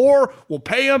give you more, we'll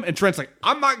pay him. And Trent's like,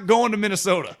 I'm not going to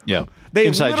Minnesota. Yeah. They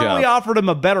Inside literally job. offered him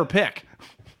a better pick.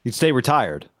 He'd stay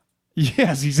retired.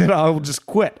 Yes, he said, I will just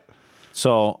quit.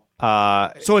 So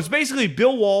it's basically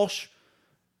Bill Walsh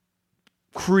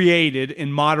created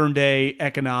in modern day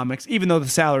economics, even though the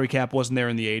salary cap wasn't there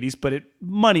in the 80s, but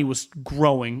money was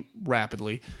growing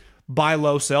rapidly. Buy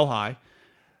low, sell high.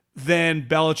 Then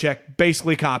Belichick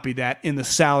basically copied that in the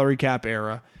salary cap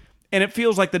era. And it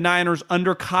feels like the Niners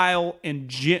under Kyle and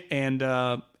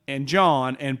John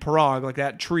and Parag, like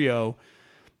that trio,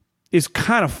 is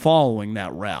kind of following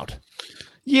that route.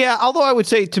 Yeah, although I would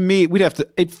say to me,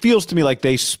 it feels to me like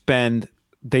they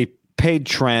paid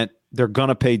Trent, they're going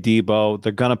to pay Debo,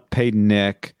 they're going to pay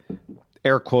Nick,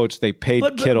 air quotes, they paid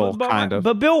Kittle, kind of.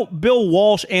 But Bill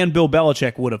Walsh and Bill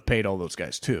Belichick would have paid all those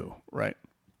guys too, right?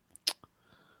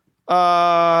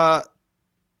 They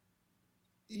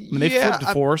flipped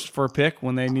DeForest for a pick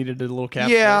when they needed a little cap.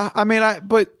 Yeah, I mean,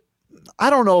 but I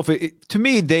don't know if to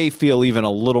me, they feel even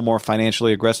a little more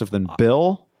financially aggressive than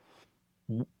Bill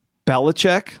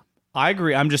Belichick. I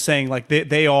agree. I'm just saying, like,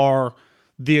 they are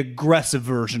the aggressive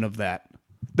version of that.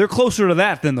 They're closer to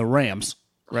that than the Rams,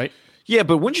 right? Yeah,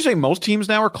 but wouldn't you say most teams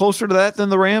now are closer to that than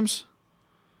the Rams?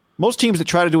 Most teams that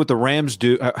try to do what the Rams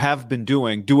have been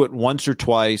doing, do it once or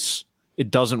twice. It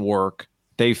doesn't work.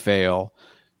 They fail.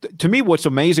 To me, what's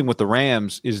amazing with the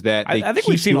Rams is that I think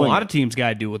we've seen a lot of teams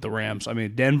do with the Rams. I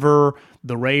mean, Denver,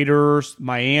 the Raiders,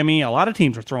 Miami, a lot of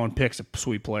teams are throwing picks at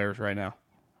sweet players right now,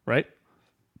 right?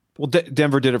 Well,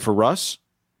 Denver did it for Russ.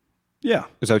 Yeah.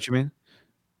 Is that what you mean?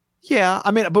 Yeah. I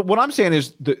mean, but what I'm saying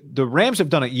is the Rams have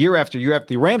done it year after year after.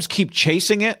 The Rams keep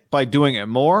chasing it by doing it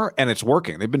more, and it's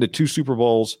working. They've been to 2 Super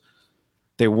Bowls.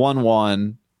 They won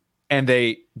 1, and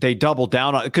they double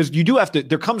down on it because you do have to.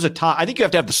 There comes a time. I think you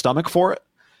have to have the stomach for it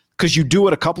because you do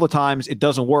it a couple of times. It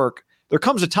doesn't work. There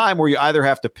comes a time where you either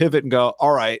have to pivot and go,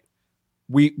 all right,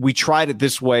 we tried it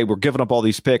this way. We're giving up all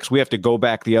these picks. We have to go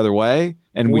back the other way,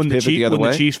 and we pivot the other way.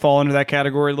 When the Chiefs fall into that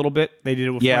category a little bit, they did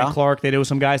it with Frank Clark. They did it with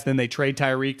some guys. Then they trade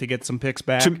Tyreek to get some picks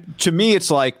back. To me,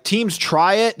 it's like teams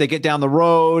try it. They get down the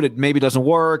road. It maybe doesn't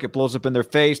work. It blows up in their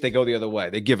face. They go the other way.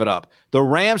 They give it up. The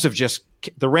Rams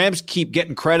keep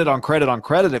getting credit on credit on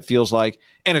credit. It feels like,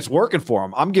 and it's working for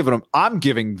them. I'm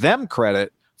giving them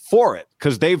credit for it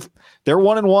because they're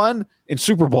 1-1 in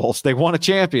Super Bowls. They won a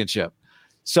championship.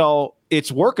 So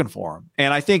it's working for them.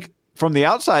 And I think from the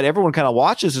outside, everyone kind of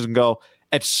watches it and go,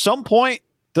 at some point,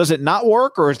 does it not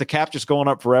work, or is the cap just going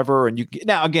up forever? And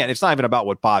now, again, it's not even about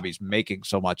what Bobby's making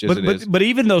so much as it is. But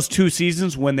even those 2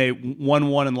 seasons when they won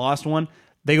 1 and lost 1,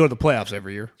 they go to the playoffs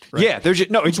every year. Right? Yeah,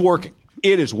 it's working.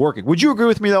 It is working. Would you agree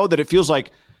with me, though, that it feels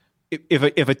like if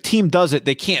a team does it,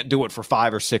 they can't do it for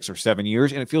 5 or 6 or 7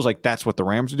 years, and it feels like that's what the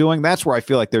Rams are doing? That's where I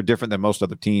feel like they're different than most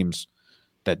other teams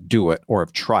that do it or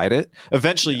have tried it.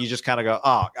 Eventually, you just kind of go,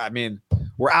 oh, I mean,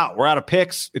 we're out. We're out of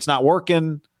picks. It's not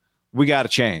working. We got to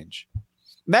change.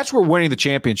 And that's where winning the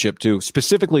championship, too,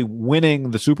 specifically winning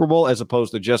the Super Bowl as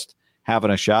opposed to just having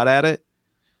a shot at it,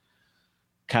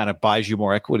 kind of buys you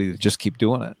more equity to just keep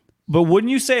doing it. But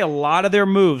wouldn't you say a lot of their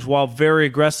moves, while very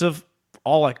aggressive,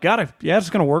 all like, it's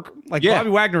going to work? Like, Bobby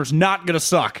Wagner's not going to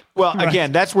suck. Well,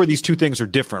 again, that's where these two things are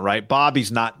different, right?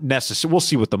 Bobby's not necessarily, we'll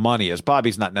see what the money is.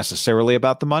 Bobby's not necessarily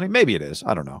about the money. Maybe it is.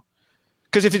 I don't know.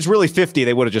 Because if it's really 50,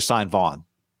 they would have just signed Vaughn.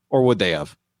 Or would they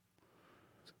have?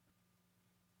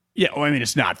 Yeah, well, I mean,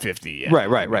 it's not 50 yet.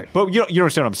 Right. But you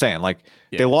understand what I'm saying. Like,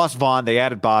 they lost Vaughn, they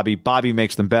added Bobby. Bobby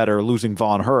makes them better. Losing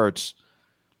Vaughn hurts.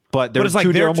 But it's like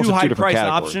they're two high-priced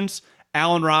options.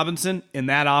 Allen Robinson in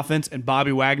that offense and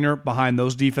Bobby Wagner behind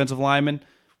those defensive linemen.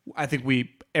 I think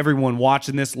everyone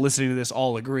watching this, listening to this,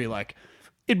 all agree. Like,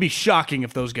 it'd be shocking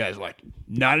if those guys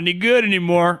not any good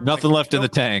anymore. Nothing left in the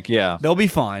tank. Yeah, they'll be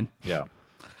fine. Yeah.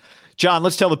 John,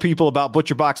 let's tell the people about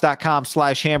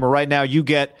butcherbox.com/hammer. Right now, you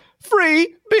get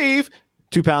free beef,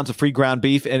 2 pounds of free ground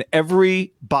beef in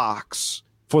every box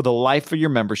for the life of your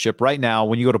membership. Right now,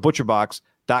 when you go to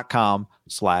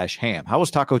butcherbox.com/ham. How was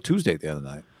Taco Tuesday the other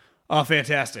night? Oh,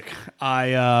 fantastic.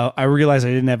 I realized I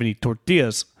didn't have any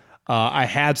tortillas. I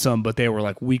had some, but they were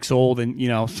like weeks old.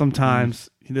 And, sometimes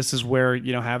this is where,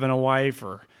 having a wife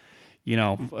or,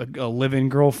 a live-in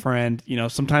girlfriend,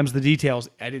 sometimes the details,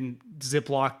 I didn't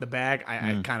Ziploc the bag.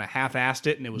 I kind of half-assed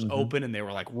it, and it was open, and they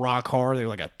were like rock hard. They were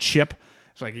like a chip.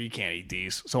 It's like, you can't eat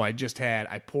these. So I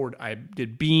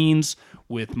did beans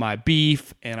with my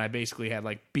beef, and I basically had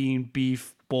like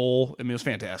beef bowl. I mean, it was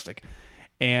fantastic.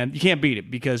 And you can't beat it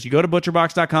because you go to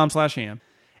butcherbox.com/ham.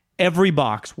 Every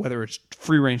box, whether it's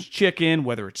free-range chicken,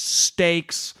 whether it's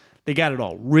steaks, they got it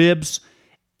all. Ribs.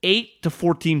 8 to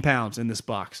 14 pounds in this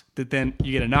box that then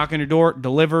you get a knock on your door,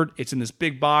 delivered. It's in this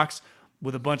big box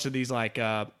with a bunch of these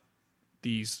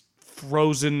these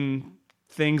frozen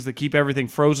things that keep everything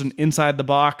frozen inside the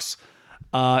box.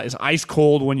 It's ice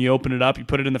cold when you open it up. You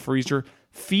put it in the freezer.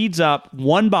 Feeds up,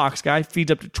 one box, guy,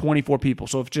 feeds up to 24 people.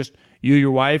 So if just you,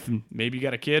 your wife, and maybe you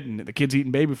got a kid and the kid's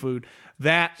eating baby food,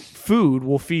 that food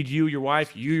will feed you, your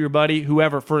wife, you, your buddy,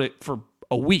 whoever for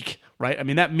a week, right? I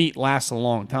mean, that meat lasts a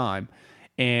long time.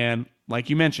 And like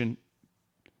you mentioned,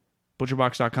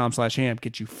 butcherbox.com/ham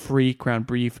gets you free ground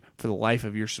beef for the life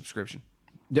of your subscription.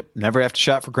 Yep. Never have to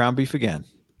shop for ground beef again.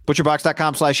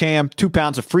 Butcherbox.com/ham, 2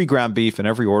 pounds of free ground beef in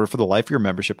every order for the life of your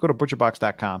membership. Go to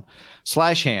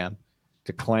butcherbox.com/ham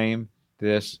to claim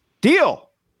this deal.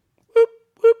 Whoop,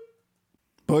 whoop.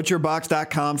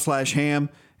 Butcherbox.com/ham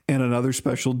and another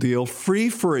special deal. Free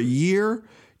for a year.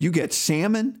 You get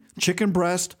salmon, chicken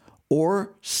breast,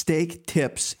 or steak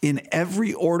tips in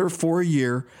every order for a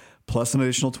year, plus an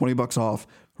additional $20 off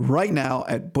right now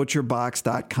at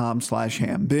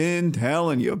butcherbox.com/ham. Been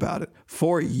telling you about it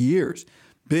for years.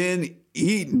 Been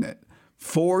eating it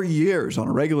for years on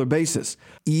a regular basis.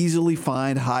 Easily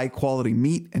find high quality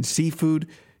meat and seafood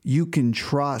you can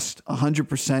trust.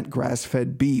 100%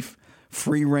 grass-fed beef,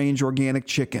 free-range organic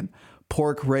chicken,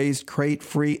 pork raised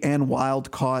crate-free and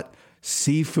wild-caught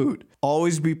seafood.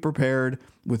 Always be prepared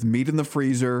with meat in the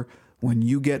freezer when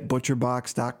you get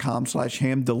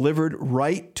butcherbox.com/ham delivered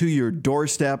right to your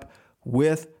doorstep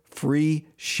with free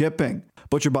shipping.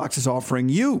 ButcherBox is offering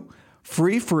you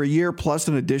free for a year plus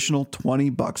an additional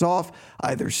 $20 off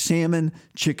either salmon,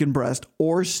 chicken breast,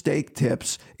 or steak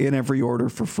tips in every order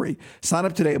for free. Sign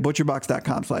up today at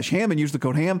butcherbox.com/ham and use the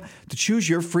code HAM to choose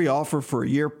your free offer for a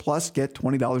year plus get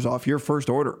 $20 off your first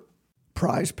order.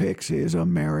 Prize Picks is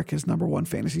America's #1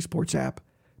 fantasy sports app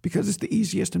because it's the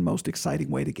easiest and most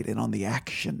exciting way to get in on the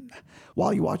action.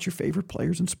 While you watch your favorite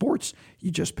players in sports,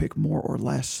 you just pick more or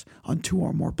less on 2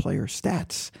 or more player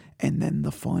stats, and then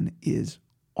the fun is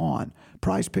on.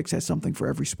 Prize Picks has something for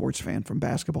every sports fan, from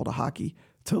basketball to hockey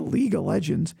to League of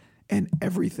Legends and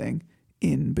everything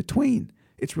in between.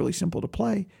 It's really simple to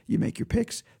play. You make your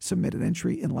picks, submit an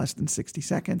entry in less than 60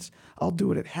 seconds. I'll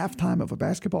do it at halftime of a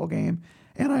basketball game,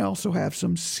 and I also have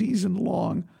some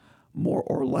season-long more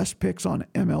or less picks on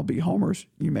MLB homers.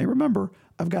 You may remember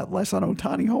I've got less on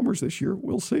Ohtani homers this year.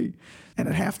 We'll see. And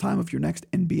at halftime of your next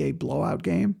NBA blowout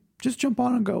game, just jump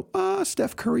on and go,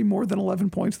 Steph Curry more than 11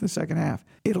 points in the second half.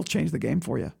 It'll change the game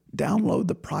for you. Download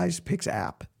the Prize Picks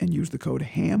app and use the code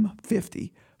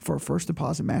HAM50 for a first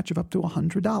deposit match of up to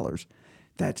 $100.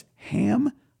 That's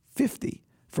HAM50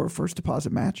 for a first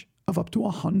deposit match of up to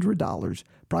 $100.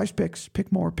 Prize Picks,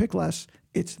 pick more, pick less.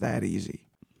 It's that easy.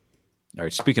 All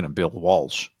right, speaking of Bill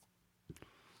Walsh.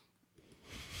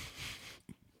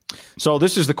 So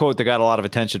this is the quote that got a lot of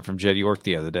attention from Jed York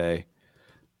the other day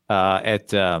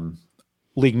at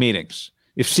league meetings.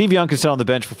 If Steve Young can sit on the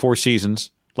bench for 4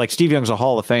 seasons, like Steve Young's a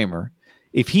Hall of Famer,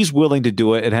 if he's willing to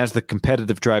do it and has the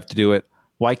competitive drive to do it,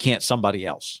 why can't somebody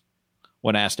else?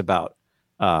 When asked about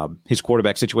his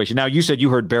quarterback situation. Now, you said you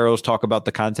heard Barrows talk about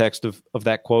the context of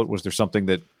that quote. Was there something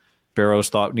that Barrows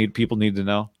thought people need to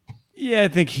know? Yeah, I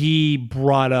think he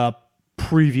brought up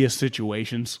previous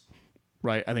situations,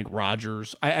 right? I think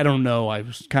Rodgers. I don't know. I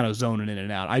was kind of zoning in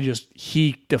and out.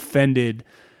 He defended.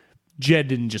 Jed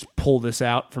didn't just pull this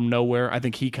out from nowhere. I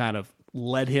think he kind of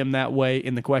led him that way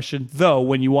in the question. Though,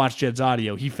 when you watch Jed's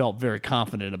audio, he felt very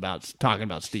confident about talking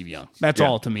about Steve Young. That's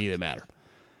all to me that matter.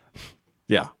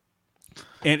 Yeah.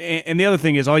 And the other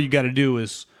thing is, all you got to do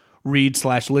is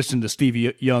read/listen to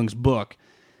Steve Young's book.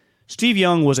 Steve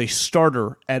Young was a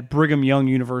starter at Brigham Young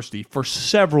University for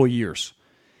several years.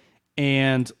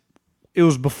 And it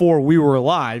was before we were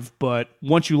alive, but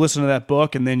once you listen to that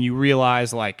book and then you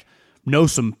realize, know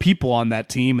some people on that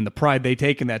team and the pride they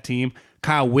take in that team,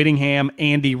 Kyle Whittingham,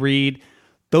 Andy Reid,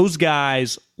 those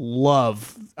guys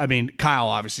love, Kyle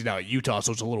obviously now at Utah,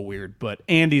 so it's a little weird, but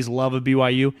Andy's love of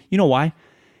BYU. You know why?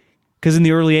 Because in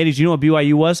the early 80s, you know what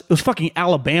BYU was? It was fucking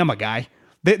Alabama, guy.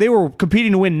 They were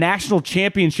competing to win national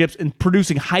championships and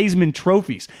producing Heisman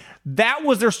trophies. That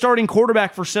was their starting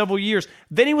quarterback for several years.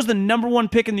 Then he was the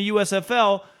 #1 pick in the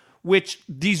USFL, which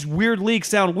these weird leagues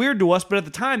sound weird to us, but at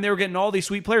the time they were getting all these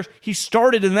sweet players. He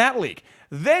started in that league.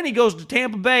 Then he goes to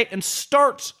Tampa Bay and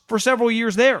starts for several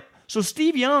years there. So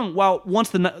Steve Young,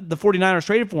 once the 49ers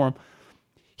traded for him,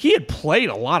 he had played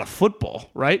a lot of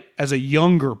football, right, as a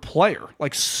younger player,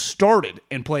 started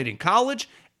and played in college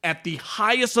at the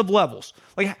highest of levels.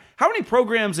 How many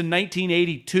programs in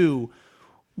 1982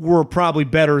 were probably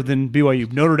better than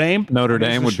BYU? Notre Dame? Notre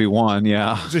Dame would be one,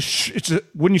 yeah.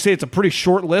 Wouldn't you say it's a pretty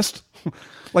short list?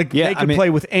 They could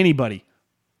play with anybody.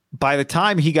 by the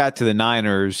time he got to the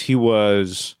Niners, he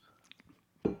was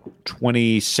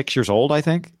 26 years old, I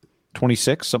think.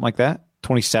 26, something like that.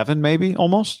 27 maybe,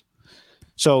 almost.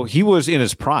 So he was in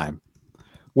his prime,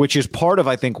 which is part of,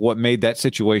 I think, what made that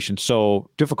situation so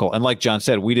difficult. And like John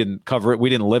said, we didn't cover it. We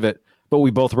didn't live it, but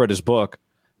we both read his book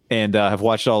and have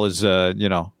watched all his,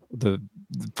 the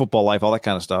football life, all that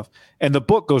kind of stuff. And the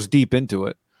book goes deep into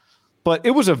it. But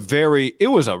it was a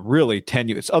really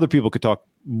tenuous. Other people could talk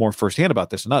more firsthand about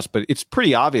this than us, but it's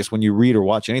pretty obvious when you read or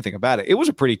watch anything about it. It was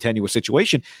a pretty tenuous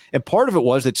situation. And part of it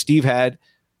was that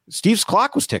Steve's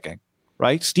clock was ticking,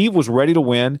 right? Steve was ready to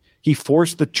win. He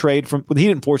forced the trade he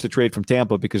didn't force the trade from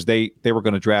Tampa because they were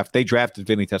going to they drafted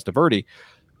Vinny Testaverde,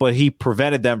 but he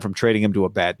prevented them from trading him to a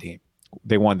bad team.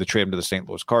 They wanted to trade him to the St.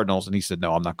 Louis Cardinals, and he said,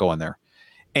 no, I'm not going there.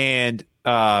 And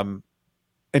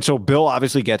so Bill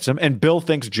obviously gets him, and Bill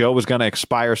thinks Joe was going to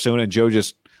expire soon, and Joe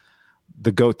just,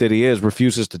 the goat that he is,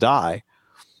 refuses to die.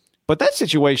 But that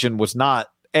situation was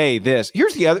not this.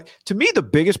 Here's the other, to me, the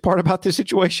biggest part about this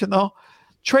situation, though,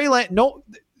 Trey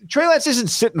Lance isn't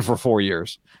sitting for 4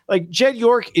 years. Like, Jed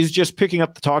York is just picking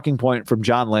up the talking point from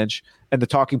John Lynch and the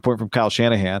talking point from Kyle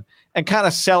Shanahan and kind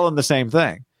of selling the same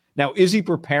thing. Now, is he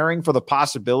preparing for the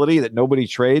possibility that nobody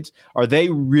trades? Are they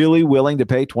really willing to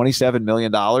pay $27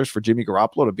 million for Jimmy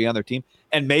Garoppolo to be on their team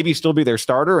and maybe still be their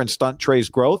starter and stunt Trey's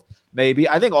growth? Maybe.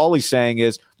 I think all he's saying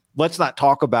is, let's not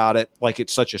talk about it like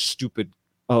it's such a stupid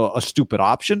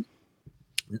option.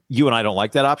 You and I don't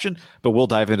like that option, but we'll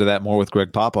dive into that more with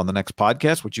Greg Pop on the next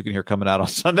podcast, which you can hear coming out on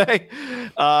Sunday.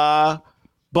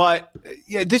 But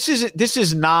yeah, this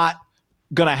is not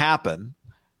going to happen.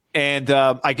 And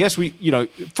I guess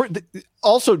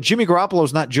also Jimmy Garoppolo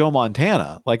is not Joe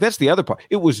Montana. Like, that's the other part.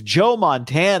 It was Joe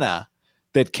Montana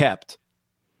that kept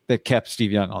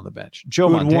Steve Young on the bench. Joe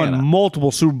Montana won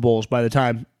multiple Super Bowls by the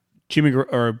time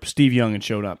Steve Young had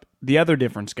showed up. The other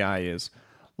difference, guy, is,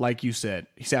 like you said,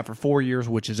 he sat for 4 years,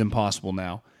 which is impossible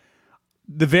now.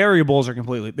 The variables are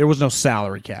there was no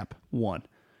salary cap, 1.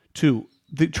 2,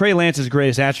 Trey Lance's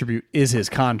greatest attribute is his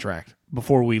contract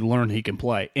before we learn he can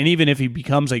play. And even if he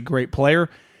becomes a great player,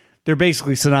 they're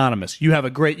basically synonymous. You have a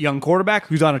great young quarterback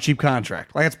who's on a cheap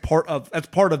contract. Like, that's part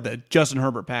of the Justin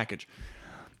Herbert package.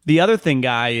 The other thing,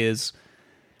 guy, is,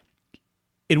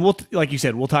 and like you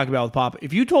said, we'll talk about with Papa.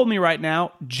 If you told me right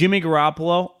now Jimmy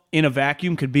Garoppolo in a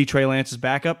vacuum could be Trey Lance's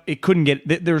backup, it couldn't get.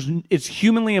 It's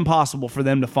humanly impossible for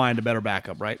them to find a better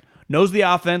backup. Right? Knows the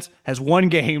offense, has won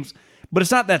games, but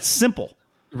it's not that simple.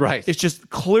 Right. It's just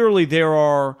clearly there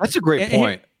are. That's a great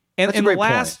point. That's a great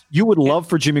point. You would love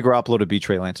for Jimmy Garoppolo to be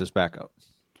Trey Lance's backup.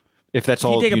 If that's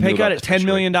all. He'd take a pay cut at $10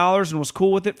 million and was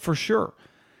cool with it, for sure.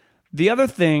 The other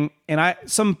thing, and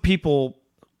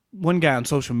one guy on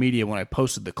social media, when I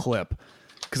posted the clip,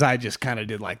 because I just kind of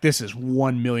did like, this is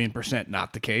 1,000,000%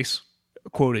 not the case,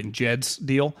 quoting Jed's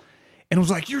deal. And it was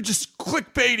like, you're just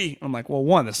clickbaity. I'm like, well,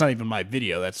 1, that's not even my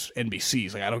video. That's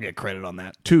NBC's. Like, I don't get credit on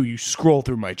that. 2, you scroll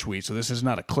through my tweets, so this is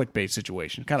not a clickbait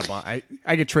situation. Kind of, I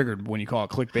get triggered when you call it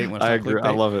clickbait. When it's I not agree. Clickbait.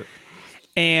 I love it.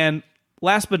 And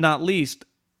last but not least,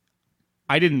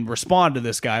 I didn't respond to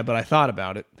this guy, but I thought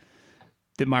about it.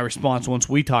 That my response, once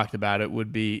we talked about it,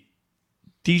 would be,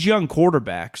 these young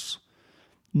quarterbacks,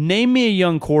 name me a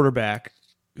young quarterback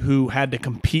who had to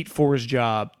compete for his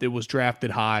job that was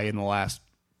drafted high in the last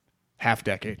half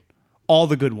decade. All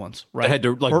the good ones, right? That had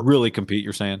to really compete,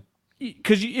 you're saying?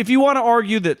 Because if you want to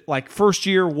argue that, like, first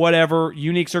year, whatever,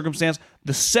 unique circumstance,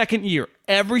 the second year,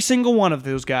 every single one of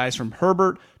those guys, from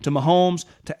Herbert to Mahomes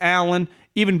to Allen,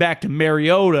 even back to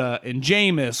Mariota and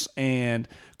Jameis and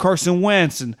Carson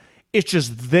Wentz, and it's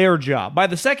just their job. By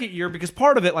the second year, because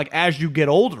part of it, like, as you get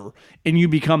older and you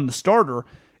become the starter,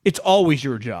 it's always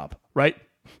your job, right?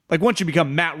 Like, once you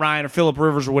become Matt Ryan or Phillip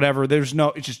Rivers or whatever,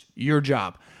 it's just your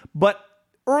job. But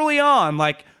early on,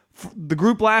 like the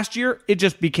group last year, it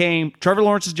just became Trevor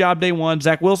Lawrence's job day 1,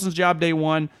 Zach Wilson's job day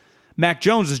 1, Mac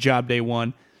Jones's job day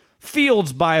 1.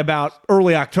 Fields by about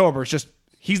early October, it's just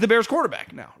he's the Bears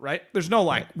quarterback now, right? There's no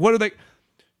like,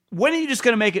 when are you just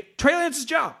going to make it Trey Lance's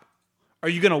job? Are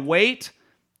you going to wait?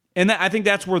 And I think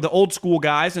that's where the old school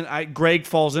guys, and Greg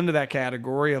falls into that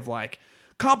category of like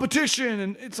competition,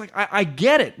 and it's like, I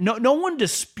get it. No one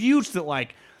disputes that,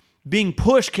 like, being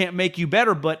pushed can't make you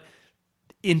better, but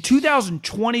in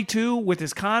 2022 with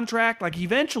his contract, like,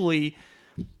 eventually,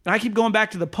 and I keep going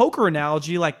back to the poker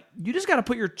analogy, like, you just got to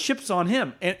put your chips on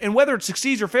him. And whether it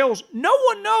succeeds or fails, no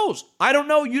one knows. I don't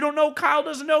know. You don't know. Kyle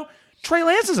doesn't know. Trey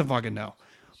Lance doesn't fucking know.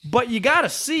 But you got to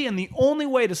see, and the only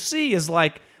way to see is,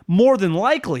 like, more than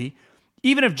likely,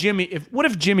 even if what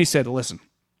if Jimmy said, listen,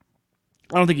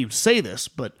 I don't think he would say this,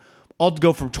 but I'll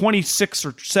go from 26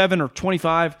 or 7 or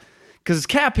 25, because his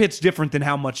cap hit's different than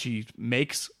how much he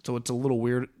makes, so it's a little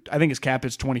weird. I think his cap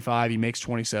hit's 25, he makes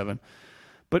 27,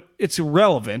 but it's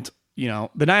irrelevant. The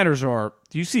Niners are.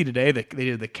 Do you see today that they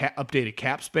did the updated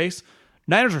cap space?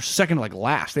 Niners are second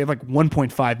last. They have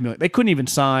 1.5 million. They couldn't even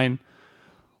sign.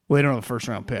 Well, they don't have a first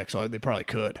round pick, so they probably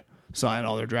could sign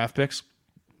all their draft picks.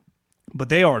 But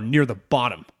they are near the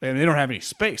bottom, and they don't have any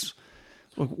space.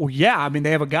 Well, yeah, I mean,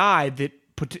 they have a guy that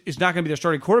is not going to be their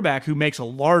starting quarterback who makes a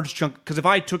large chunk. Because if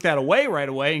I took that away right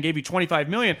away and gave you $25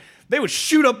 million, they would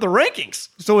shoot up the rankings.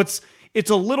 So it's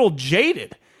a little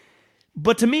jaded.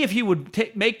 But to me, if he would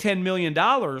make $10 million,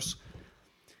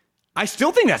 I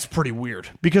still think that's pretty weird.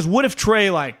 Because what if Trey,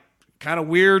 kind of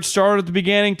weird start at the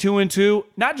beginning, 2-2,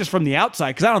 not just from the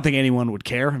outside, because I don't think anyone would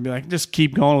care and be like, just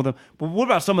keep going with him. But what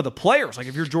about some of the players?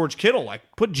 If you're George Kittle,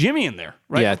 put Jimmy in there,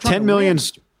 right? Yeah, $10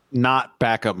 million's not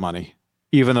backup money,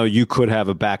 even though you could have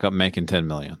a backup making $10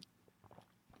 million,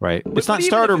 right? It's not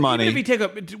starter money. Even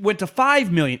if he went to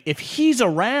 $5 million, if he's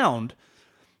around,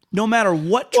 no matter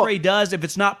what Trey does, if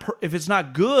it's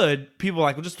not good, people are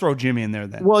like, well, just throw Jimmy in there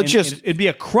then. Well, it'd be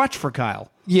a crutch for Kyle.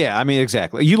 Yeah, I mean,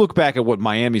 exactly. You look back at what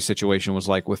Miami's situation was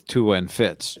like with Tua and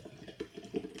Fitz.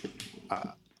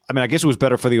 I guess it was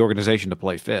better for the organization to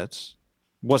play Fitz.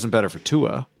 It wasn't better for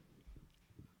Tua.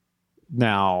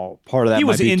 Now, part of that he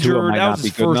was injured. Tua might that was not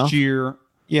his be good first enough. year.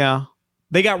 Yeah,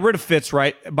 they got rid of Fitz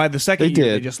right by the second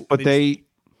year.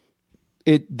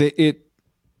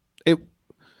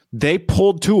 They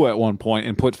pulled Tua at one point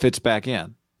and put Fitz back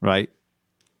in, right?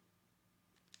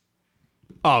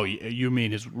 Oh, you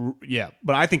mean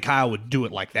but I think Kyle would do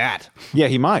it like that. Yeah,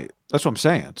 he might. That's what I'm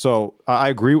saying. So I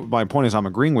agree. My point is I'm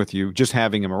agreeing with you, just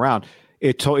having him around.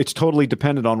 It's totally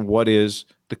dependent on what is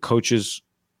the coach's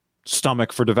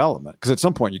stomach for development. Because at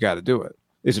some point you got to do it.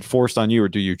 Is it forced on you or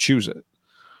do you choose it?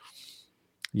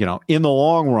 In the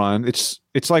long run,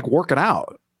 it's like working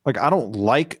out. I don't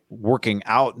like working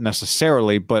out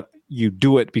necessarily, but you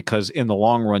do it because in the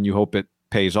long run you hope it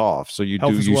pays off. So you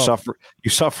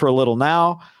suffer a little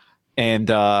now, and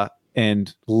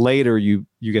later you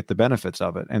get the benefits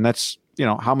of it. And that's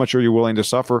how much are you willing to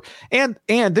suffer? And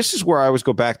this is where I always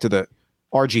go back to the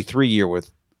RG3 year with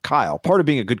Kyle. Part of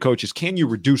being a good coach is, can you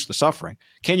reduce the suffering?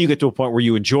 Can you get to a point where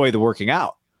you enjoy the working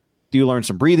out? Do you learn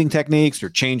some breathing techniques or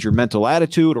change your mental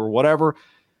attitude or whatever?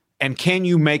 And can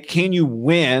you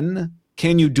win?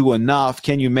 Can you do enough?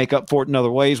 Can you make up for it in other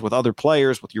ways with other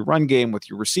players, with your run game, with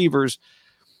your receivers?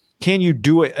 Can you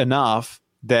do it enough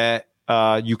that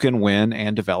you can win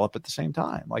and develop at the same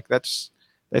time? That's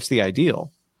the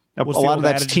ideal. A lot of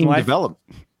that's team development.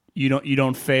 You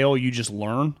don't fail. You just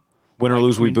learn. Win or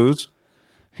lose, we booze.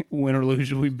 Win or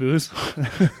lose, we booze.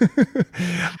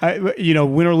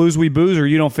 Win or lose, we booze, or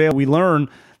you don't fail, we learn.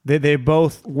 They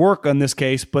both work on this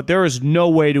case, but there is no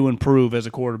way to improve as a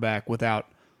quarterback without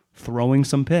throwing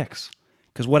some picks.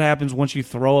 Because what happens once you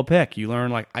throw a pick? You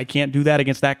learn, I can't do that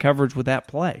against that coverage with that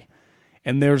play.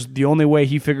 And the only way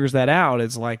he figures that out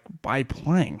is by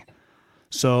playing.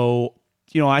 So,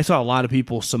 I saw a lot of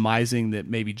people surmising that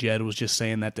maybe Jed was just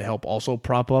saying that to help also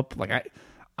prop up.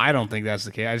 I don't think that's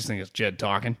the case. I just think it's Jed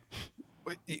talking.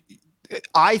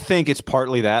 I think it's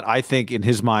partly that. I think in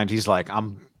his mind, he's like,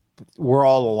 we're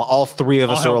all three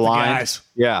of us are aligned.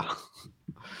 Yeah.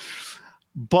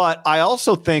 But I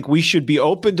also think we should be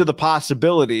open to the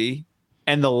possibility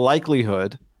and the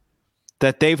likelihood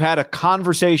that they've had a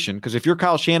conversation. Because if you're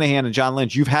Kyle Shanahan and John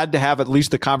Lynch, you've had to have at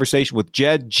least a conversation with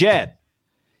Jed. Jed,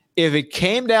 if it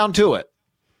came down to it,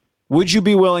 would you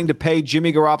be willing to pay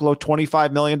Jimmy Garoppolo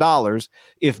 $25 million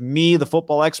if me, the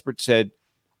football expert, said,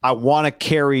 I want to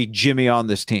carry Jimmy on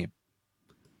this team?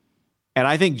 And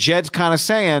I think Jed's kind of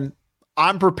saying,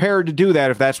 I'm prepared to do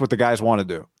that if that's what the guys want to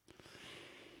do.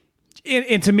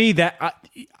 And to me, that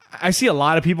I see a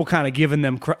lot of people kind of giving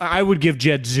them I would give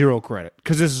Jed zero credit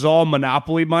because this is all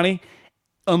monopoly money.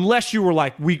 Unless you were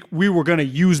like, we were going to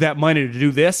use that money to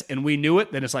do this and we knew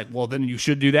it, then it's like, well, then you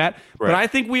should do that. Right. But I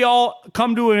think we all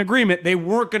come to an agreement they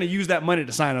weren't going to use that money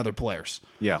to sign other players.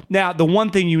 Yeah. Now, the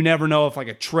one thing you never know if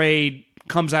a trade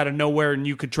comes out of nowhere and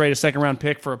you could trade a second-round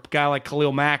pick for a guy like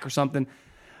Khalil Mack or something.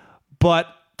 But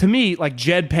to me,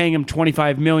 Jed paying him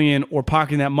 $25 million or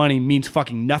pocketing that money means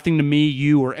fucking nothing to me,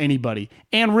 you, or anybody.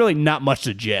 And really not much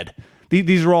to Jed.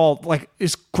 These are all,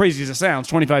 as crazy as it sounds,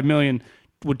 $25 million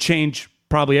would change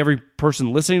probably every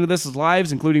person listening to this'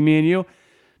 lives, including me and you.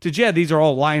 To Jed, these are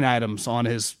all line items on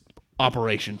his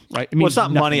operation, right? Well, it's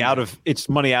not money it's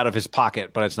money out of his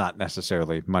pocket, but it's not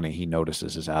necessarily money he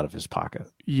notices is out of his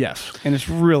pocket. Yes, and it's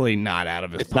really not out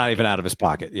of his pocket. It's not even out of his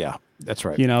pocket. Yeah, that's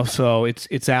right. So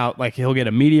it's out, he'll get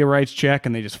a media rights check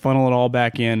and they just funnel it all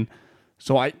back in.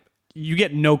 So you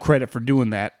get no credit for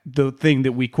doing that. The thing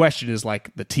that we question is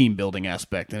like the team building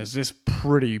aspect, and it's just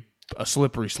pretty a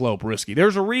slippery slope, risky.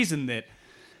 There's a reason that,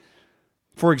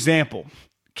 for example,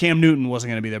 Cam Newton wasn't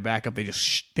going to be their backup.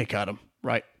 They cut him,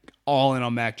 right? All in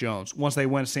on Mac Jones. Once they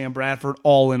went Sam Bradford,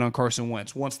 all in on Carson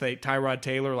Wentz. Once Tyrod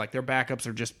Taylor, like their backups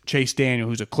are just Chase Daniel,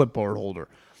 who's a clipboard holder.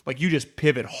 Like you just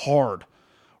pivot hard,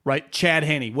 right? Chad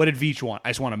Henne, what did Veach want? I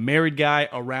just want a married guy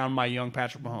around my young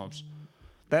Patrick Mahomes.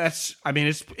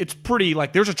 It's pretty,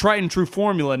 like there's a tried and true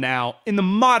formula now in the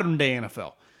modern day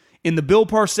NFL. In the Bill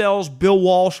Parcells, Bill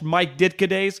Walsh, Mike Ditka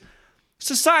days,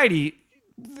 society,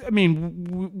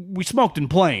 we smoked in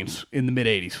planes in the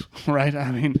mid-'80s,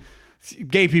 right?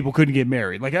 Gay people couldn't get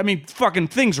married. Fucking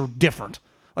things are different.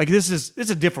 Like it's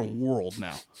a different world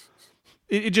now.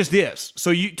 It just is.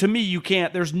 So to me, you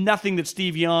can't, there's nothing that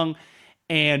Steve Young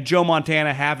and Joe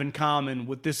Montana have in common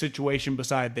with this situation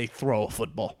besides they throw a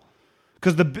football.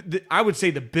 Because I would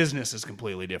say the business is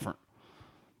completely different.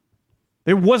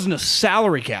 There wasn't a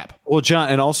salary cap. Well, John,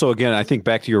 and also, again, I think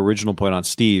back to your original point on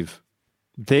Steve,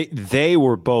 they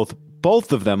were both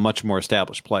of them much more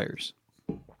established players.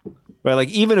 Right? Like,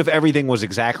 even if everything was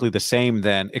exactly the same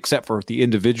then, except for the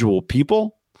individual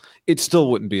people, it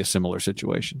still wouldn't be a similar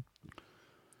situation.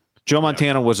 Joe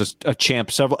Montana was a champ,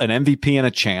 an MVP and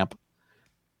a champ.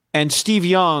 And Steve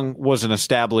Young was an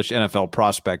established NFL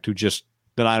prospect who just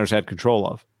the Niners had control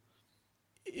of.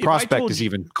 Prospect is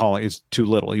even calling is too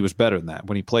little. He was better than that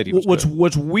when he played.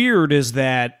 What's weird is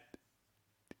that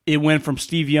it went from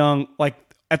Steve Young. Like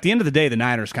at the end of the day, the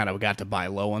Niners kind of got to buy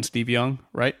low on Steve Young,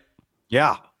 right?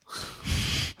 Yeah.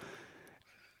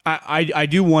 I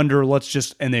do wonder.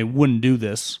 And they wouldn't do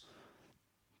this,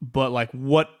 but like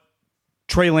what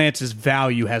Trey Lance's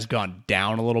value has gone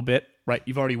down a little bit, right?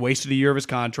 You've already wasted a year of his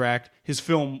contract. His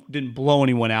film didn't blow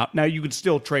anyone out. Now you could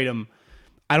still trade him.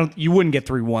 You wouldn't get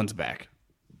 3 1s back.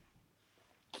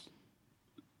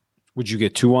 Would you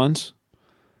get 2 1s?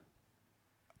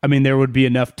 There would be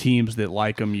enough teams that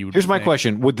like him. Here's my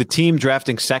question. Would the team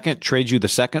drafting second trade you the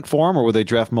second for him, or would they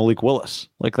draft Malik Willis?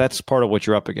 Like, that's part of what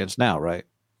you're up against now, right?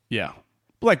 Yeah.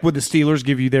 Like, would the Steelers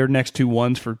give you their next 2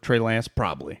 1s for Trey Lance?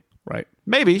 Probably, right?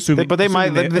 Maybe, but they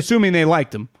might. Assuming they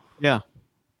liked him. Yeah.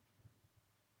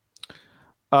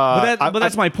 But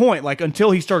that's my point. Like,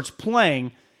 until he starts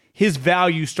playing, his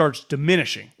value starts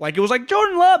diminishing. Like, it was like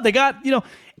Jordan Love. They got,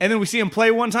 and then we see him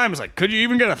play one time. It's like, could you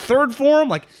even get a third for him?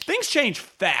 Like, things change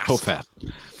fast. So fast.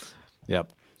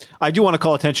 Yep. I do want to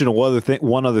call attention to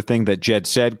one other thing that Jed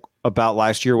said about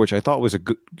last year, which I thought was I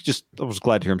was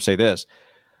glad to hear him say this.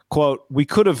 Quote, we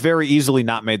could have very easily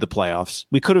not made the playoffs.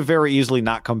 We could have very easily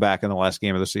not come back in the last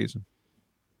game of the season.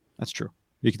 That's true.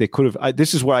 They could have.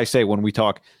 This is what I say when we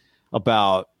talk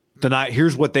about the night. Here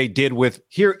is what they did with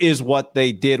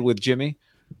Jimmy.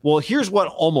 Well, here's what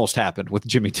almost happened with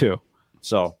Jimmy too.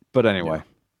 So, but anyway.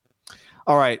 Yeah.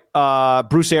 All right.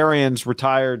 Bruce Arians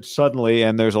retired suddenly,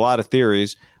 and there's a lot of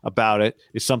theories about it.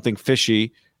 Is something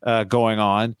fishy going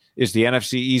on? Is the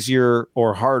NFC easier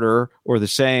or harder or the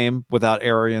same without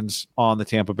Arians on the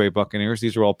Tampa Bay Buccaneers?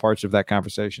 These are all parts of that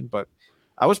conversation, but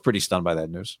I was pretty stunned by that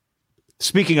news.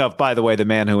 Speaking of, by the way, the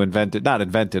man who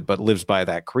but lives by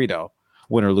that credo,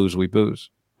 win or lose, we booze.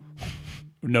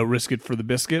 No risk it for the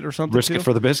biscuit or something? Risk it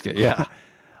for the biscuit, yeah.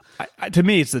 To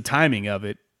me, it's the timing of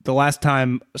it. The last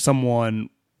time someone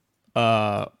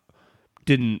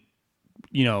didn't,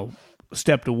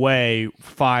 stepped away,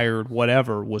 fired,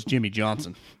 whatever, was Jimmy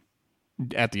Johnson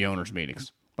at the owners'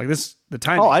 meetings. Like this, the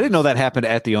timing. Oh, I didn't know that happened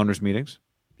at the owners' meetings.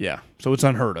 Yeah, so it's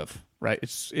unheard of, right?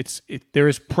 There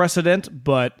is precedent,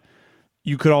 but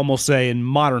you could almost say in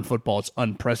modern football it's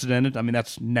unprecedented.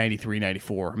 That's 93,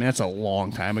 94. That's a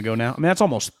long time ago now. That's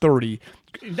almost 30.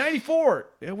 94.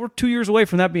 We're 2 years away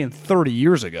from that being 30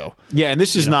 years ago. Yeah, and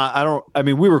this is not,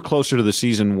 we were closer to the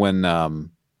season when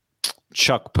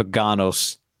Chuck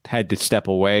Pagano had to step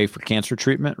away for cancer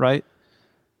treatment, right?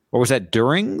 Or was that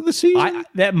during the season?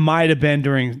 That might have been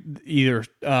during either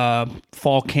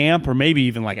fall camp or maybe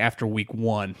even like after week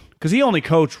 1. Because he only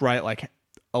coached, right, like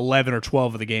 11 or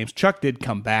 12 of the games. Chuck did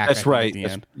come back. That's right. At the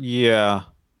end. Yeah.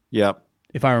 Yep.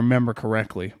 If I remember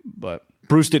correctly. But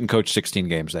Bruce didn't coach 16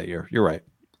 games that year. You're right.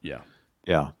 Yeah.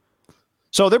 Yeah.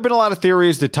 So there have been a lot of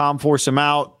theories. Did Tom force him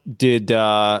out? Did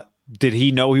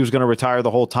he know he was going to retire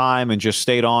the whole time and just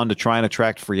stayed on to try and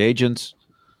attract free agents?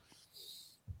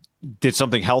 Did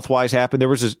something health-wise happen? There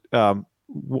was this, I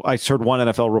heard one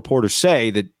NFL reporter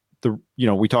say that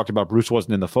we talked about Bruce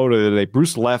wasn't in the photo the other day.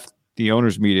 Bruce left the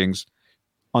owners' meetings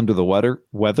under the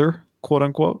weather, quote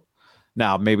unquote.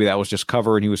 Now, maybe that was just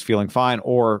cover and he was feeling fine,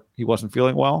 or he wasn't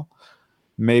feeling well.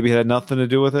 Maybe it had nothing to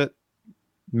do with it.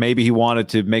 maybe he wanted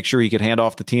to make sure he could hand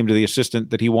off the team to the assistant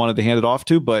that he wanted to hand it off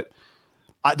to. But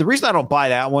the reason I don't buy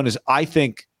that one is I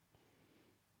think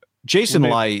Jason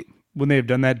Light. Wouldn't they have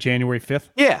done that January 5th?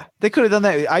 Yeah, they could have done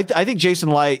that. I think Jason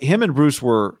Light, him and Bruce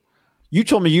were. You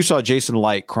told me you saw Jason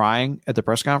Light crying at the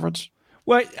press conference.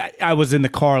 Well, I was in the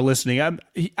car listening.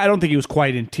 I don't think he was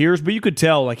quite in tears, but you could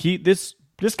tell like this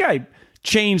guy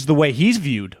changed the way he's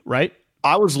viewed, right?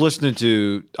 I was listening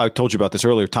to, I told you about this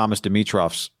earlier, Thomas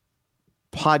Dimitrov's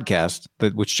podcast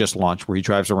which just launched, where he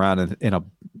drives around in a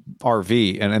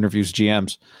RV and interviews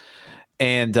GMs.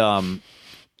 And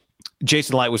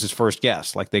Jason Light was his first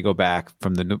guest. Like they go back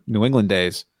from the New England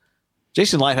days.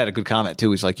 Jason Light had a good comment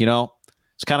too. He's like,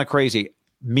 it's kind of crazy.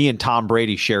 Me and Tom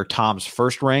Brady share Tom's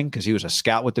first ring because he was a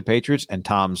scout with the Patriots, and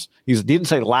he didn't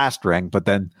say last ring, but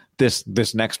then this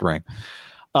next ring.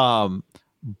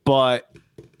 But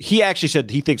he actually said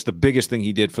he thinks the biggest thing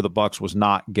he did for the Bucs was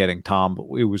not getting Tom, but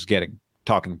it was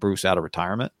talking Bruce out of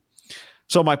retirement.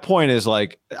 So my point is,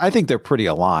 like, I think they're pretty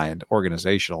aligned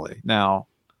organizationally. Now,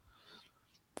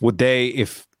 would they,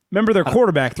 remember their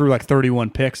quarterback threw like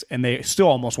 31 picks, and they still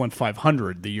almost went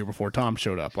 500 the year before Tom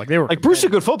showed up. Like they were like Bruce is a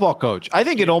good football coach. I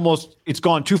think it's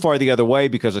gone too far the other way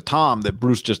because of Tom that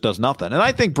Bruce just does nothing. And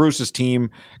I think Bruce's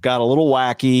team got a little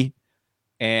wacky,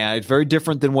 and it's very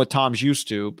different than what Tom's used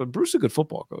to. But Bruce is a good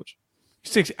football coach.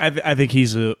 I think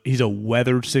he's a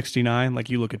weathered 69. Like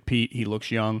you look at Pete, he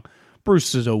looks young.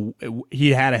 Bruce he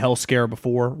had a health scare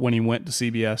before when he went to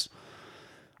CBS.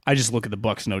 I just look at the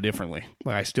Bucs no differently.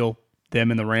 Like them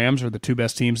and the Rams are the two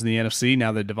best teams in the NFC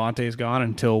now that Devontae's gone.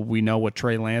 Until we know what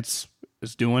Trey Lance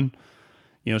is doing,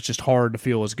 it's just hard to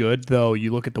feel as good. Though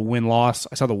you look at the win-loss.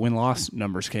 I saw the win-loss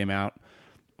numbers came out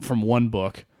from one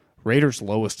book. Raiders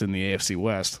lowest in the AFC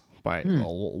West by a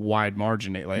wide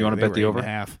margin. Like, you want to bet the over?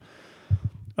 Half.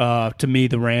 To me,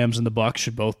 the Rams and the Bucs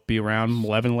should both be around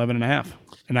 11 and a half.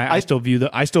 And I still view the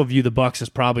Bucs as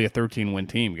probably a 13-win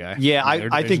team, guy. Yeah,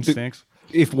 I think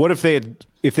if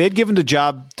they had given the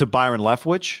job to Byron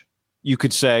Leftwich, you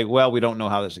could say, well, we don't know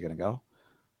how this is going to go.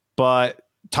 But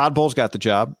Todd Bowles got the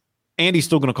job, and he's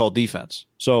still going to call defense.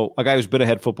 So a guy who's been a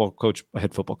head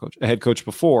coach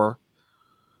before,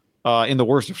 in the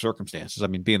worst of circumstances. I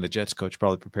mean, being the Jets coach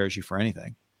probably prepares you for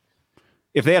anything.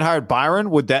 If they had hired Byron,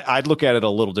 I'd look at it a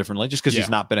little differently, just because he's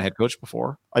not been a head coach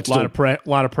before. A lot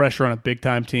of pressure on a big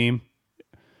time team.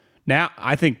 Now,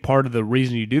 I think part of the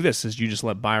reason you do this is you just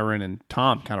let Byron and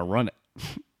Tom kind of run it.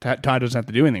 Todd doesn't have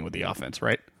to do anything with the offense,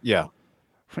 right? Yeah.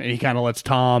 And he kind of lets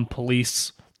Tom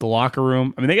police the locker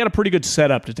room. I mean, they got a pretty good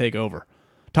setup to take over.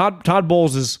 Todd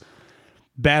Bowles'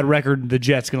 bad record, the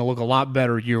Jets, going to look a lot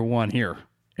better year one here.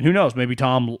 And who knows, maybe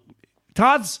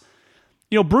Todd's,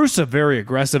 Bruce is a very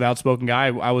aggressive, outspoken guy.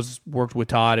 I worked with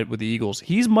Todd with the Eagles.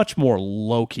 He's much more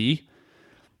low-key.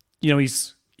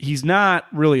 He's not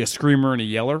really a screamer and a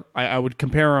yeller. I would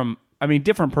compare him. I mean,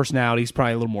 different personalities,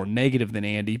 probably a little more negative than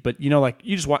Andy. But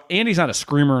Andy's not a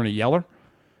screamer and a yeller.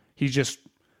 He's just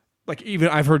like, even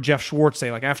I've heard Jeff Schwartz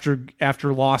say, like,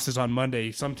 after losses on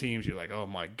Monday, some teams you're like, oh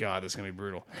my God, this is gonna be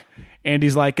brutal.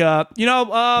 Andy's like,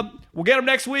 we'll get them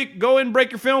next week. Go in,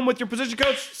 break your film with your position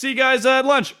coach. See you guys at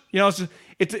lunch.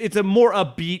 It's a more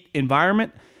upbeat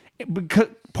environment. Because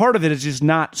part of it is just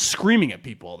not screaming at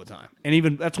people all the time. And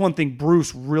even that's one thing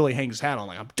Bruce really hangs his hat on.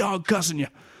 Like, I'm dog cussing you.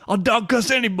 I'll dog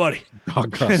cuss anybody.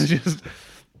 Dog cuss.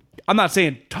 I'm not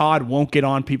saying Todd won't get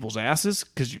on people's asses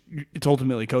because it's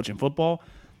ultimately coaching football.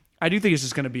 I do think it's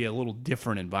just going to be a little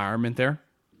different environment there.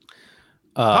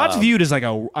 Todd's viewed as I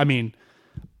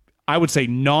would say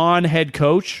non-head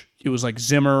coach. It was like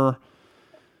Zimmer,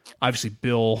 obviously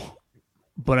Bill.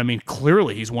 But, I mean,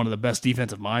 clearly he's one of the best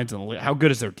defensive minds in the league. How good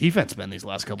has their defense been these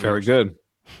last couple of years? Very good.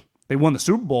 They won the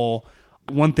Super Bowl.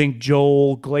 One thing,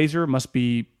 Joel Glazer must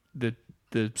be the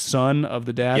son of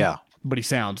the dad. Yeah. But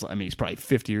he's probably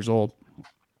 50 years old.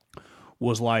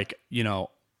 Was like,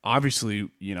 obviously,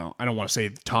 I don't want to say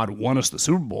Todd won us the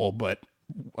Super Bowl, but,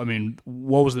 I mean,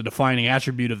 what was the defining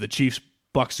attribute of the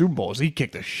Chiefs-Bucs Super Bowl? He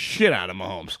kicked the shit out of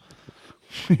Mahomes.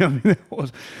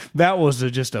 That was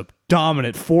just a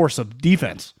dominant force of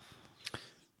defense.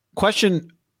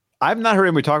 Question, I've not heard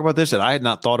anybody talk about this, and I had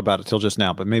not thought about it till just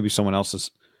now, but maybe someone else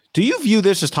is. Do you view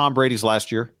this as Tom Brady's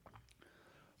last year?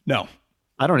 No.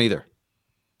 I don't either.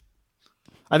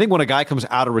 I think when a guy comes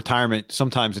out of retirement,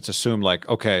 sometimes it's assumed like,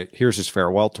 okay, here's his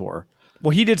farewell tour.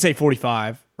 Well, he did say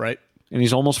 45, right? And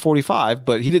he's almost 45,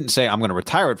 but he didn't say, I'm going to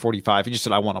retire at 45. He just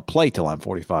said, I want to play till I'm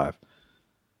 45.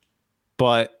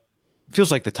 But it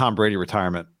feels like the Tom Brady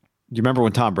retirement. Do you remember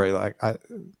when Tom Brady,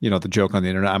 the joke on the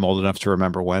internet, I'm old enough to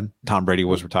remember when Tom Brady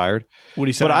was retired? What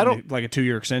he said, but I don't like a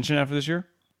 2-year extension after this year?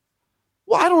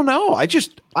 Well, I don't know.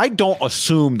 I don't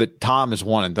assume that Tom is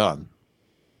one and done.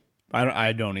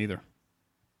 I don't either.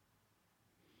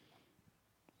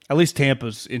 At least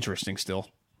Tampa's interesting still.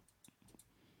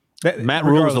 Matt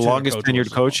Rule is the longest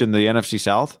tenured coach in the NFC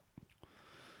South.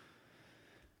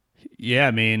 Yeah,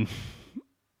 I mean,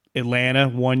 Atlanta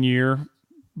 1 year,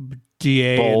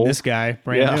 DA, Bowl. and this guy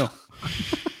brand new.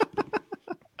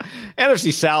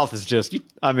 NFC South is just,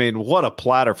 I mean, what a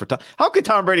platter for Tom. How could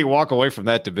Tom Brady walk away from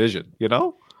that division? You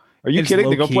know, are you kidding?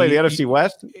 To go play the NFC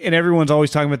West? And everyone's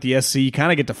always talking about the SC. You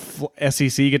kind of get to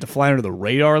SEC, get to fly under the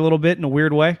radar a little bit in a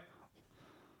weird way.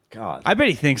 God, I bet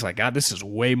he thinks like, God, this is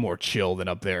way more chill than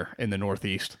up there in the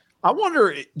Northeast. I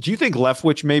wonder, do you think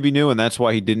Leftwich maybe knew, and that's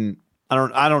why he didn't?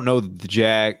 I don't know the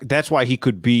Jag. That's why he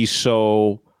could be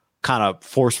so kind of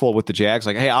forceful with the Jags.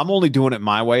 Like, hey, I'm only doing it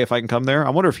my way if I can come there.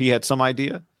 I wonder if he had some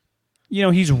idea. You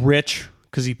know, he's rich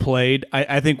because he played.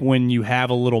 I think when you have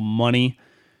a little money,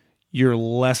 you're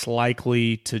less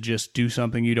likely to just do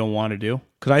something you don't want to do.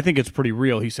 Because I think it's pretty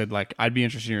real. He said, like, I'd be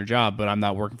interested in your job, but I'm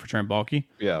not working for Trent Baalke.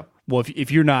 Yeah. Well,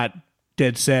 if you're not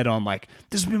dead set on, like,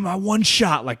 this has been my one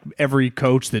shot, like every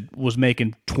coach that was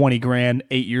making $20,000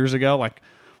 8 years ago, like,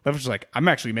 that was like, I'm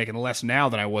actually making less now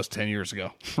than I was 10 years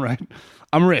ago, right?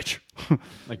 I'm rich.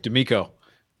 Like D'Amico.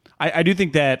 I do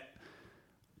think that,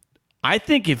 I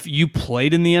think if you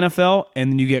played in the NFL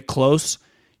and then you get close,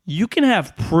 you can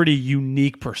have pretty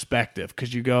unique perspective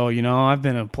because you go, you know, I've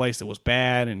been in a place that was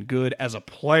bad and good as a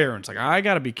player. And it's like, I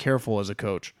got to be careful as a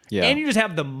coach. Yeah. And you just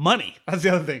have the money. That's the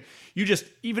other thing. You just,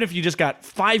 even if you just got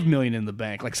 $5 million in the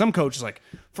bank, like some coaches, like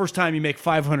first time you make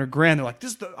 $500,000, they're like,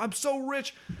 I'm so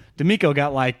rich. D'Amico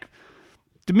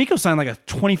signed like a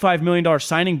 $25 million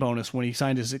signing bonus when he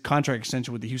signed his contract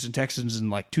extension with the Houston Texans in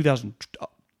like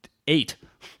 2008.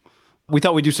 We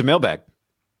thought we'd do some mailbag.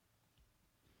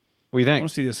 What do you think?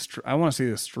 I want to see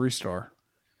this 3-star.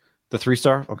 The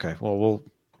 3-star? Okay. Well,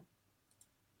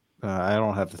 I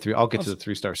don't have the 3. I'll get to the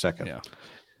 3-star second.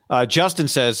 Yeah. Justin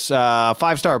says,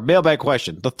 5-star mailbag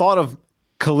question. The thought of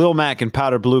Khalil Mack in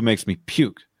powder blue makes me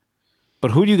puke.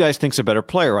 But who do you guys think's a better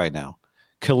player right now?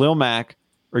 Khalil Mack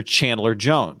or Chandler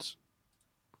Jones?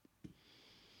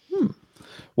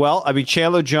 Well, I mean,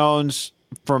 Chandler Jones,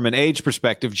 from an age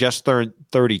perspective, just turned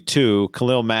 32.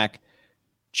 Khalil Mack,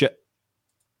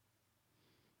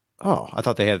 I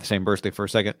thought they had the same birthday for a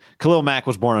second. Khalil Mack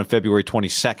was born on February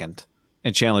 22nd,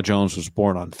 and Chandler Jones was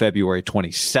born on February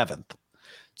 27th.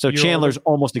 So Chandler's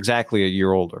almost exactly a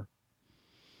year older.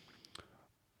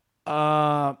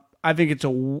 I think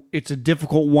it's a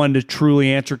difficult one to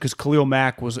truly answer because Khalil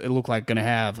Mack it looked like going to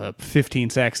have a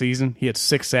 15-sack season. He had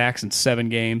 6 sacks in 7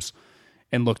 games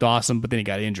and looked awesome, but then he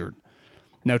got injured.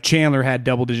 Now Chandler had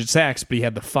double-digit sacks, but he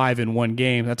had the 5 in 1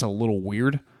 game. That's a little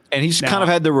weird. And he's kind of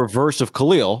had the reverse of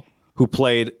Khalil, who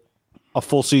played a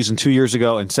full season 2 years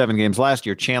ago and 7 games last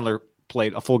year. Chandler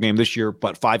played a full game this year,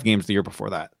 but 5 games the year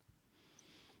before that.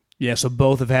 Yeah, so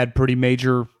both have had pretty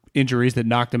major injuries that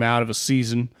knocked him out of a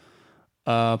season.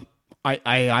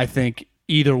 I think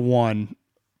either one,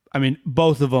 I mean,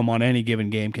 both of them on any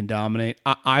given game can dominate.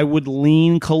 I would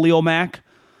lean Khalil Mack,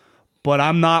 but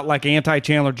I'm not like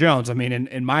anti-Chandler Jones. I mean,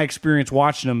 in my experience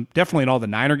watching him, definitely in all the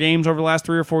Niner games over the last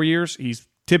 3 or 4 years, he's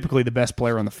typically the best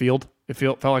player on the field. It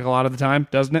felt like a lot of the time,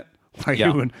 doesn't it? Like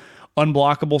doing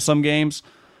unblockable some games.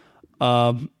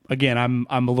 Again, I'm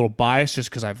a little biased just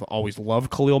because I've always loved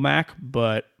Khalil Mack,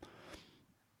 but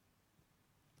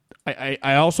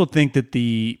I also think that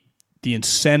the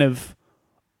incentive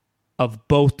of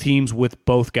both teams with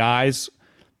both guys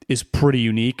is pretty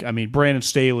unique. I mean, Brandon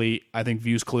Staley, I think,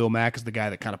 views Khalil Mack as the guy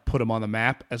that kind of put him on the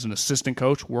map as an assistant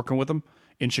coach working with him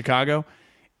in Chicago.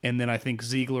 And then I think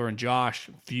Ziegler and Josh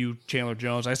view Chandler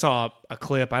Jones. I saw a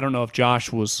clip. I don't know if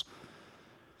Josh was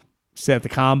said at the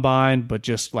combine, but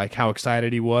just like how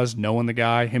excited he was knowing the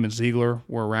guy. Him and Ziegler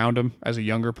were around him as a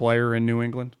younger player in New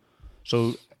England.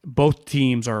 So both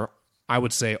teams are, I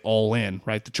would say, all in,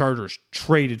 right? The Chargers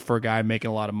traded for a guy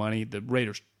making a lot of money. The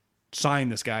Raiders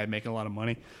signed this guy making a lot of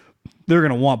money. They're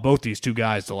going to want both these two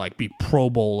guys to like be Pro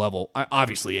Bowl level.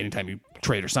 Obviously, anytime you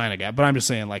trade or sign a guy, but I'm just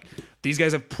saying, like, these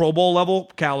guys have Pro Bowl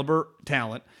level caliber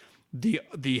talent.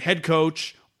 The head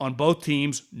coach on both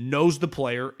teams knows the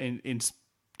player. In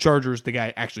Chargers, the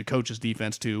guy actually coaches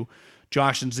defense too.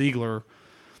 Josh and Ziegler.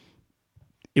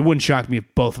 It wouldn't shock me if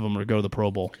both of them were to go to the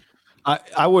Pro Bowl.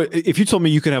 I would, if you told me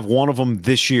you could have one of them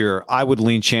this year, I would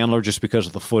lean Chandler just because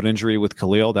of the foot injury with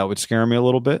Khalil. That would scare me a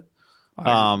little bit.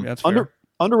 That's fair.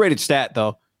 Underrated stat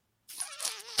though: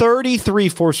 33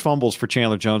 forced fumbles for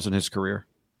Chandler Jones in his career.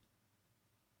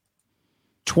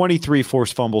 23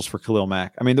 forced fumbles for Khalil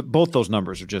Mack. I mean, both those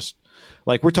numbers are just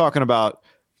like, we're talking about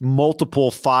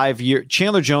multiple 5-year.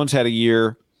 Chandler Jones had a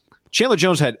year. Chandler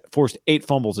Jones had forced 8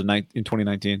 fumbles in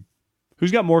 2019.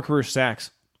 Who's got more career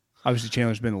sacks? Obviously,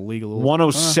 Chandler's been in the league a little.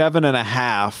 107 and a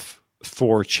half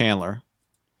for Chandler,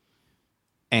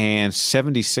 and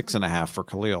 76 and a half for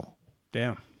Khalil.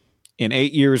 Damn. In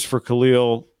 8 years for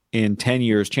Khalil, in 10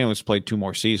 years, Chandler's played 2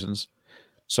 more seasons.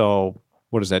 So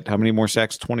what is that? How many more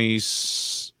sacks? 20.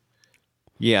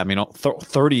 Yeah, I mean,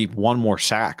 31 more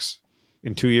sacks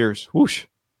in 2 years. Whoosh.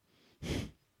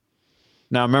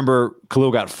 Now, remember,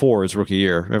 Khalil got 4 his rookie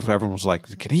year. Everyone was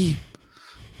like, can he?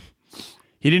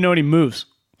 He didn't know any moves.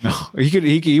 No,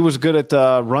 he was good at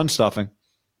run stuffing.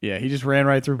 Yeah, he just ran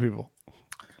right through people.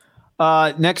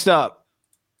 Next up,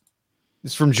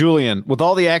 it's from Julian. With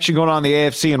all the action going on in the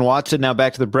AFC and Watson now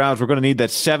back to the Browns, we're going to need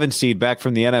that 7 seed back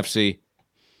from the NFC.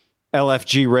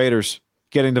 LFG Raiders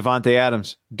getting Devontae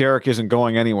Adams. Derek isn't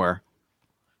going anywhere.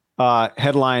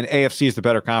 Headline, AFC is the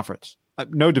better conference.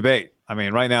 No debate. I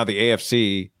mean, right now the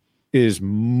AFC is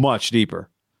much deeper.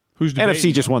 Who's debating?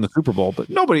 NFC just won the Super Bowl, but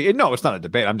nobody. No, it's not a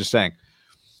debate. I'm just saying.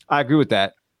 I agree with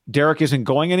that. Derek isn't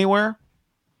going anywhere.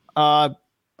 I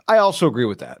also agree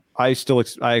with that. I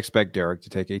expect Derek to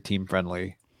take a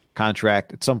team-friendly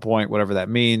contract at some point, whatever that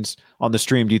means. On the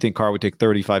stream, do you think Carr would take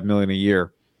 $35 million a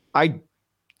year? I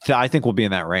think we'll be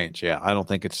in that range. Yeah, I don't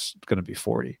think it's going to be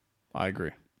 40. I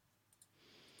agree.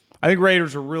 I think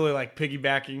Raiders are really like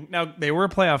piggybacking. Now they were a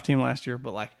playoff team last year,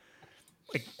 but like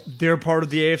they're part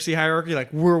of the AFC hierarchy.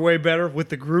 Like we're way better with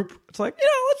the group. It's like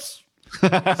let's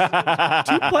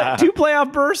two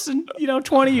playoff bursts in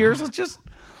 20 years.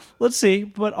 Let's see.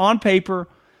 But on paper,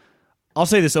 I'll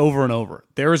say this over and over.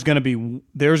 There's going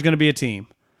to be a team.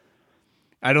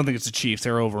 I don't think it's the Chiefs.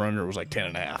 Their over-under was like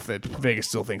 10.5. That Vegas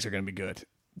still thinks they're going to be good.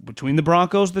 Between the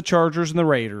Broncos, the Chargers, and the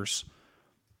Raiders,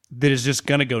 that is just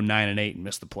going to go 9-8 and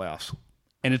miss the playoffs.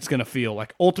 And it's going to feel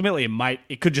like ultimately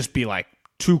it could just be like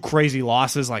 2 crazy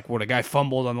losses, like where the guy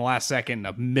fumbled on the last second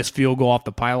and a missed field goal off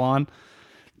the pylon.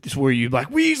 Just where you're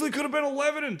like, we easily could have been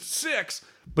 11-6,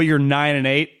 but you're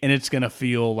 9-8, and it's going to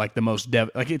feel like the most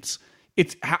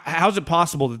it's how's it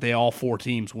possible that they all 4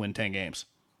 teams win 10 games?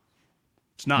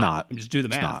 It's not. Just do the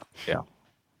math. Not. Yeah.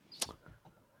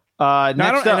 And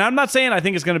I'm not saying I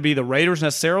think it's going to be the Raiders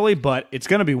necessarily, but it's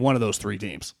going to be one of those 3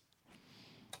 teams.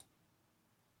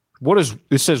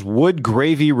 It says Wood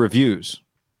Gravy Reviews.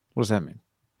 What does that mean?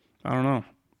 I don't know.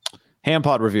 Ham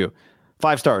Pod Review.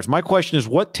 5 stars. My question is,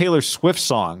 what Taylor Swift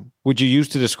song would you use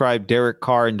to describe Derek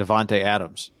Carr and Devontae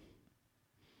Adams?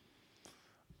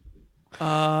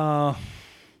 My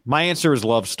answer is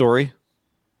Love Story.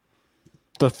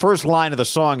 The first line of the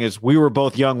song is, we were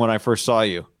both young when I first saw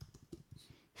you.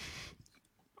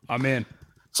 I'm in.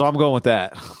 So I'm going with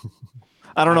that.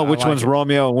 I don't know which one's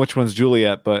Romeo and which one's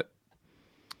Juliet, but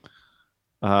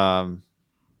Aaron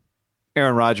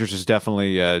Rodgers is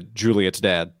definitely Juliet's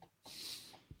dad.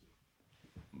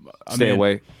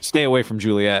 Stay away from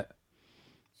Juliet.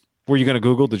 Were you going to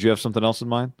Google? Did you have something else in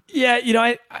mind?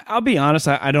 Yeah, I'll be honest.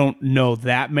 I don't know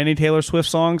that many Taylor Swift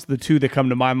songs. The 2 that come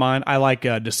to my mind, I like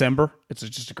December. It's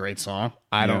just a great song.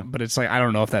 But it's like I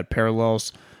don't know if that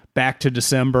parallels back to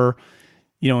December.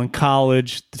 In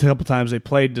college, the couple times they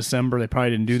played December, they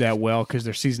probably didn't do that well because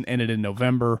their season ended in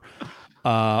November.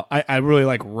 I really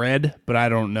like Red, but I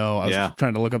don't know. I was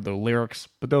trying to look up the lyrics,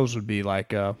 but those would be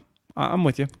like, I'm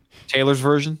with you. Taylor's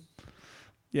version?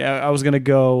 Yeah, I was going to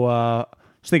go, I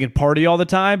was thinking Party All the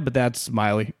Time, but that's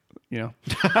Miley, or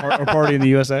Party in the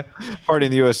USA. Party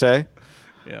in the USA.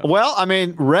 Yeah. Well, I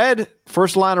mean, Red,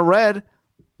 first line of Red,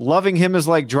 loving him is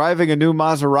like driving a new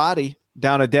Maserati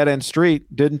down a dead-end street.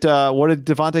 What did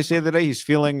Devontae say the other day? He's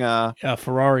feeling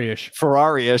Ferrari-ish.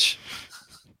 Ferrari-ish.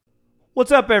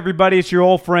 What's up, everybody? It's your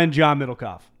old friend, John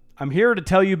Middlecoff. I'm here to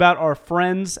tell you about our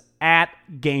friends at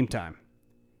Game Time.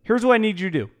 Here's what I need you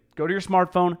to do. Go to your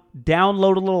smartphone,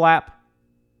 download a little app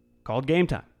called Game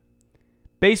Time.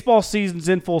 Baseball season's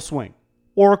in full swing.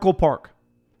 Oracle Park.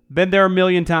 Been there a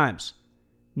million times.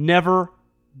 Never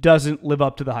doesn't live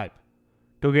up to the hype.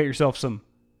 Go get yourself some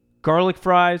garlic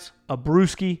fries, a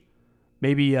brewski,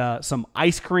 maybe some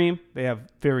ice cream. They have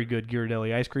very good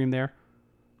Ghirardelli ice cream there.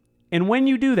 And when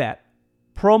you do that,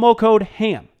 promo code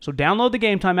HAM. So download the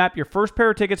Game Time app. Your first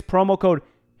pair of tickets, promo code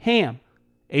HAM,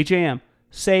 H-A-M,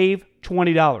 save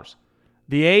 $20.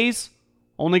 The A's,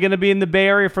 only going to be in the Bay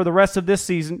Area for the rest of this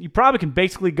season. You probably can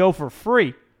basically go for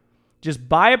free. Just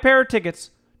buy a pair of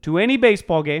tickets to any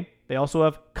baseball game. They also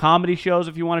have comedy shows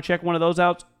if you want to check one of those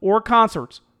out, or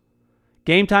concerts.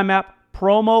 Game Time app,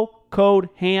 promo code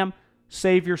HAM,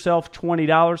 save yourself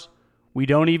 $20. We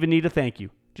don't even need a thank you.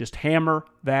 Just hammer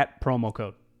that promo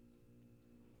code.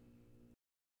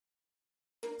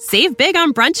 Save big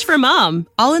on brunch for mom,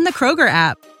 all in the Kroger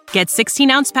app. Get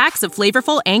 16-ounce packs of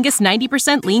flavorful Angus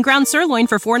 90% lean ground sirloin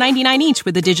for $4.99 each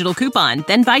with a digital coupon.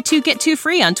 Then buy 2, get 2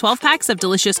 free on 12 packs of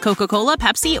delicious Coca-Cola,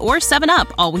 Pepsi, or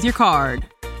 7-Up, all with your card.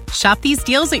 Shop these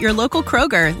deals at your local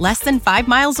Kroger, less than 5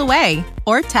 miles away.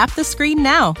 Or tap the screen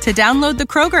now to download the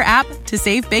Kroger app to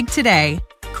save big today.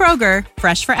 Kroger,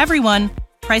 fresh for everyone.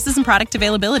 Prices and product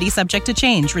availability subject to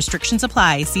change. Restrictions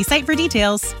apply. See site for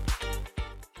details.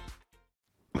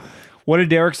 What did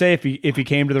Derek say? If he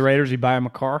came to the Raiders, he'd buy him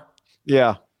a car?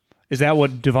 Yeah. Is that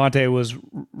what Devontae was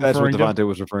referring to? That's what Devontae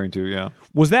was referring to, yeah.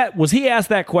 Was he asked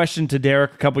that question to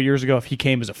Derek a couple years ago if he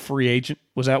came as a free agent?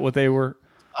 Was that what they were?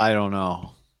 I don't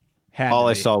know. All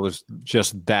I saw was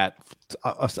just that.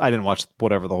 I didn't watch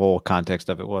whatever the whole context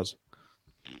of it was.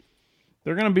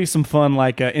 There are going to be some fun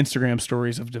Instagram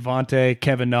stories of Devontae,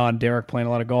 Kevin Na, and Derek playing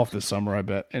a lot of golf this summer, I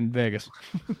bet, in Vegas.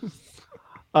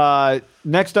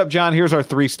 Next up, John, here's our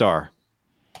 3-star.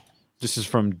 This is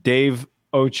from Dave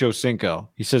Ochocinco.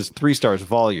 He says 3 stars,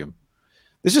 volume.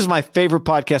 This is my favorite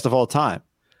podcast of all time.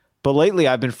 But lately,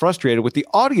 I've been frustrated with the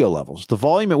audio levels. The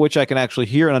volume at which I can actually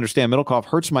hear and understand Middlecoff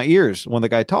hurts my ears when the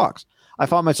guy talks. I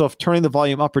found myself turning the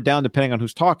volume up or down depending on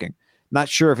who's talking. Not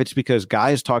sure if it's because Guy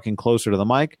is talking closer to the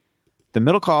mic, the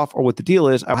Middlecoff, or what the deal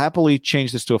is. I'll happily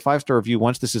change this to a 5-star review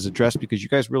once this is addressed because you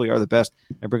guys really are the best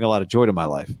and bring a lot of joy to my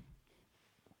life.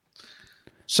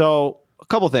 So, a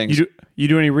couple things. You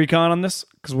do any recon on this?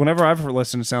 Because whenever I've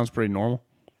listened, it sounds pretty normal.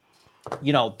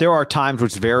 There are times where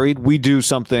it's varied. We do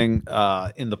something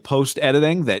in the post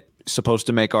editing that's supposed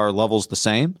to make our levels the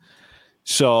same.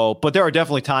 So, but there are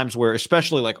definitely times where,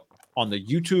 especially like on the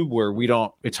YouTube, where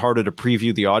it's harder to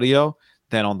preview the audio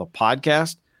than on the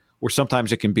podcast, where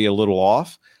sometimes it can be a little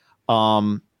off.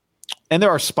 And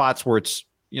there are spots where it's,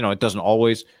 it doesn't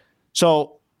always.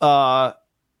 So,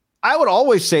 I would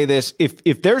always say this,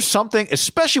 if there's something,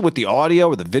 especially with the audio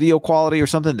or the video quality or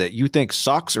something that you think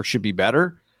sucks or should be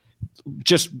better,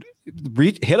 just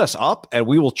hit us up and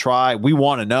we will try. We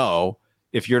want to know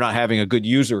if you're not having a good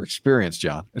user experience,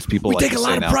 John, as people we like take a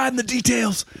lot of pride in the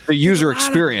details. The user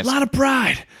experience. A lot of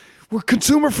pride. We're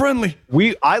consumer friendly.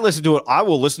 I listen to it. I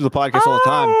will listen to the podcast all the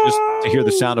time just to hear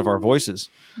the sound of our voices.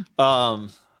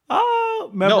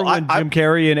 Remember when Jim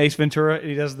Carrey in Ace Ventura,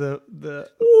 he does the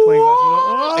playing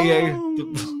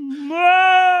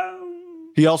glass?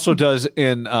 He also does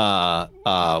in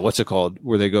what's it called,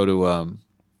 where they go to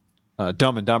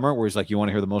Dumb and Dumber, where he's like, you want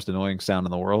to hear the most annoying sound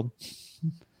in the world?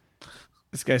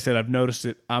 This guy said, I've noticed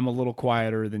it. I'm a little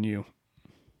quieter than you.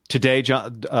 Today,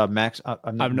 John, Max,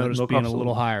 I've noticed being a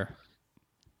little higher.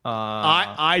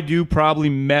 I do probably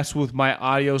mess with my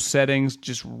audio settings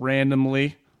just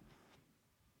randomly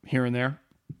here and there.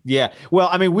 Yeah. Well,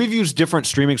 I mean, we've used different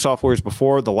streaming softwares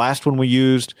before. The last one we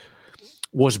used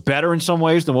was better in some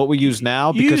ways than what we use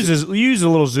now. You use a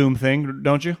little Zoom thing,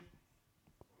 don't you?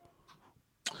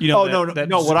 No.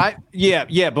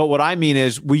 But what I mean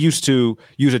is we used to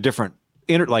use a different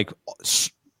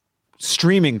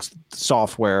streaming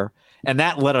software, and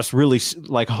that let us really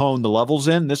hone the levels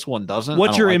in. This one doesn't.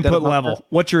 What's your input level?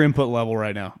 What's your input level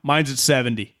right now? Mine's at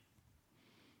 70.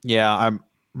 Yeah,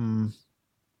 I'm.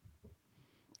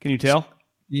 Can you tell?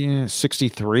 Yeah,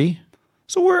 63.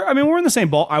 So we're in the same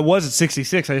ball. I was at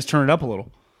 66. I just turned it up a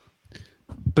little.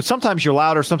 But sometimes you're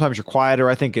louder, sometimes you're quieter.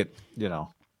 I think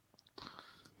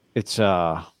it's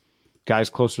guys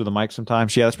closer to the mic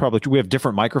sometimes. Yeah, that's probably true. We have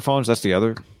different microphones. That's the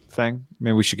other thing.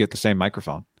 Maybe we should get the same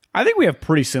microphone. I think we have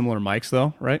pretty similar mics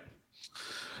though, right?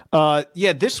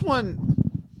 Yeah, this one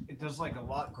it does a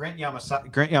lot. Grant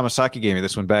Yamasaki gave me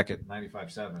this one back at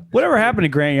 95.7. Whatever happened to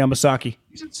Grant Yamasaki?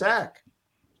 He's at SAC.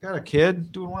 Got a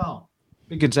kid doing well.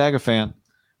 Big Gonzaga fan.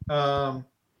 But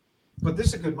this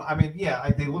is a good. I mean, yeah,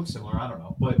 they look similar. I don't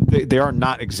know, but they are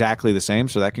not exactly the same,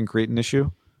 so that can create an issue.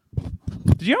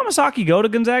 Did Yamasaki go to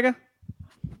Gonzaga?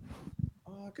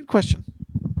 Good question.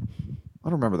 I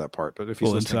don't remember that part, but if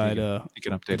he's listening, he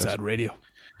can update inside us. Radio.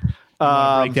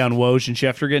 Break down Woj and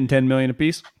Schefter getting $10 million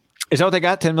apiece. Is that what they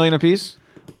got? $10 million apiece?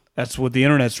 That's what the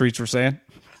internet streets were saying.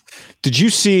 Did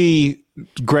you see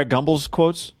Greg Gumbel's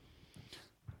quotes?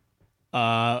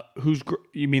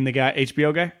 You mean the guy,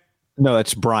 HBO guy? No,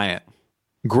 that's Bryant.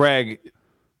 Greg,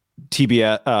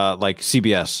 TBS,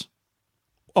 CBS.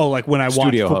 Oh, like when I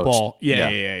watch football. Host.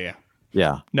 Yeah.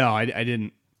 No, I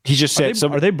didn't. He just said,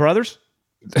 are they brothers?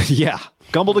 Yeah.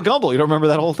 Gumble to Gumble. You don't remember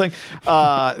that whole thing?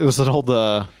 It was an old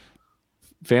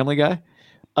Family Guy.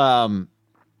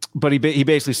 But he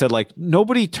basically said,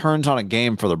 nobody turns on a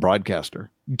game for the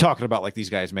broadcaster. You're talking about these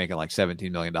guys making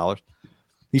 $17 million.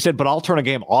 He said, but I'll turn a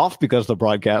game off because of the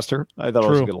broadcaster. I thought it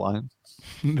was a good line.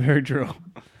 Very true.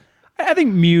 I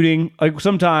think muting, like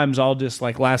sometimes I'll just,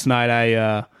 like last night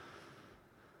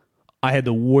I had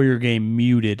the Warrior game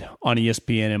muted on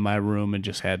ESPN in my room and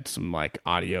just had some like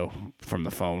audio from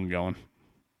the phone going.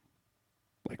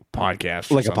 Like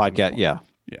podcast. Like a podcast, yeah.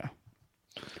 Yeah.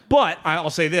 But I'll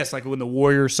say this, like when the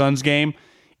Warriors-Suns game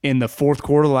in the fourth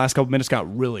quarter, the last couple minutes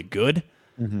got really good.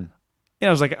 Mm-hmm.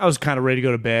 And I was kind of ready to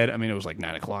go to bed. I mean, it was like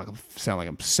 9 o'clock. I sound like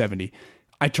I'm 70.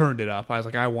 I turned it up. I was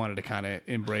like, I wanted to kind of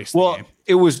embrace the game.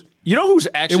 It was, you know who's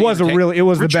actually it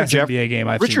was the best NBA game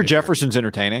I've seen. Richard Jefferson's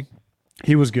entertaining.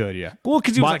 He was good, yeah. Well,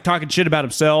 because he was like talking shit about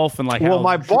himself and like. Well,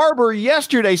 my barber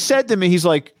yesterday said to me, he's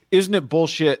like, "Isn't it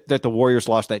bullshit that the Warriors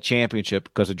lost that championship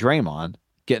because of Draymond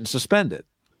getting suspended?"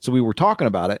 So we were talking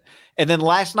about it, and then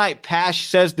last night, Pash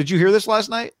says, "Did you hear this last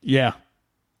night?" Yeah.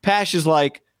 Pash is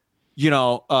like,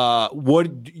 don't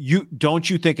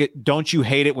you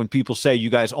hate it when people say you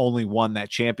guys only won that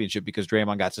championship because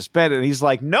Draymond got suspended? And he's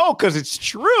like, no, because it's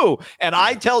true. And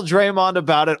I tell Draymond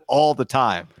about it all the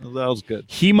time. That was good.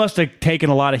 He must have taken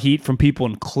a lot of heat from people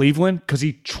in Cleveland because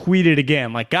he tweeted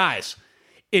again, like, guys,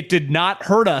 it did not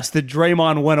hurt us that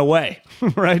Draymond went away,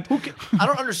 right? I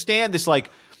don't understand this.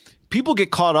 Like, people get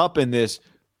caught up in this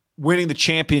winning the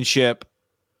championship,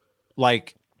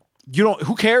 like,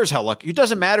 who cares how lucky? It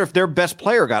doesn't matter if their best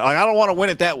player got it. Like, I don't want to win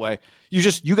it that way.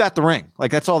 You got the ring.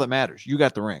 Like, that's all that matters. You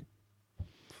got the ring.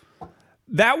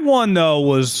 That one,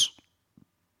 though,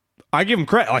 I give him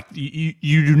credit. Like,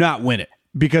 you do not win it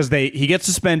because he gets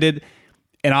suspended,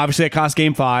 and obviously it cost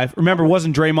game 5. Remember,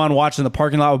 wasn't Draymond watching the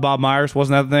parking lot with Bob Myers?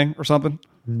 Wasn't that the thing or something?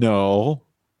 No.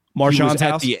 Marshawn's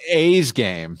house? At the A's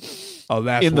game. Oh,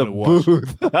 that's in what the it was.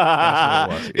 Booth. That's what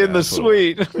it was. Yeah, in the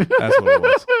suite. That's what it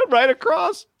was. Right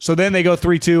across. So then they go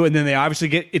 3-2, and then they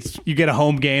obviously you get a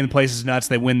home game. The place is nuts.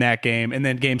 They win that game. And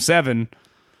then game 7.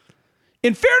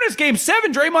 In fairness, game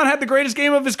 7, Draymond had the greatest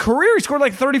game of his career. He scored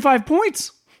like 35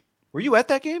 points. Were you at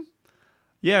that game?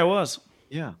 Yeah, I was.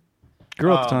 Yeah.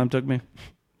 Girl at the time took me.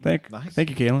 Thank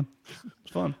you, Kaylin.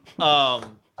 It's fun.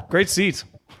 Great seats.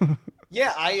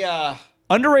 Yeah, I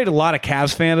underrated a lot of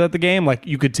Cavs fans at the game. Like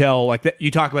you could tell, like that,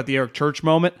 you talk about the Eric Church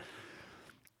moment.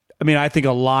 I mean, I think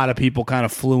a lot of people kind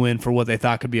of flew in for what they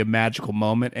thought could be a magical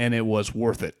moment, and it was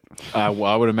worth it. I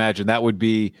would imagine that would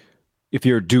be if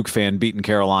you're a Duke fan beating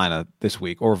Carolina this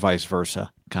week, or vice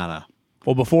versa, kind of.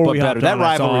 Well, before we hopped on, that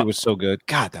rivalry was so good.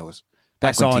 God, that was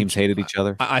back when teams hated each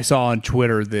other. I saw on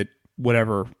Twitter that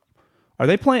whatever. Are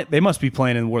they playing? They must be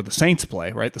playing in where the Saints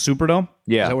play, right? The Superdome?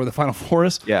 Yeah. Is that where the Final Four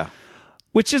is? Yeah.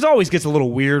 Which always gets a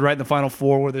little weird, right? In the Final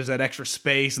Four where there's that extra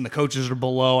space and the coaches are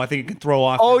below. I think it can throw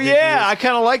off. Oh, yeah. I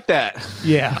kind of like that.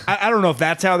 Yeah. I don't know if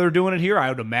that's how they're doing it here. I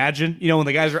would imagine. When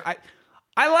the guys are...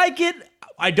 I like it.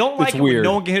 I don't like it when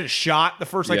no one can hit a shot the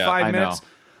first 5 minutes. Know.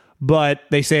 But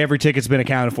they say every ticket's been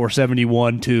accounted for,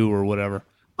 71-2 or whatever.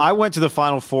 I went to the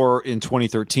Final Four in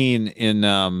 2013 in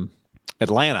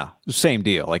Atlanta. Same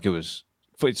deal. Like it's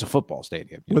a football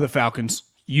stadium. Where the Falcons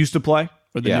used to play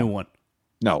or the new one?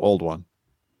 No, old one.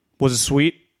 Was it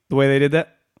sweet the way they did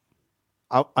that?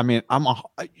 I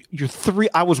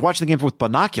was watching the game with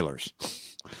binoculars.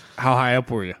 How high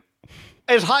up were you?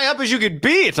 As high up as you could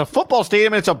be. It's a football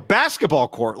stadium and it's a basketball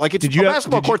court. Like it's a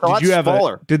basketball court. Did you have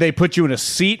smaller. Did they put you in a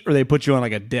seat or they put you on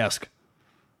like a desk?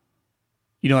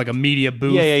 Like a media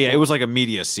booth? Yeah. It was like a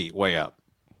media seat way up.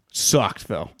 Sucked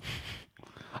though.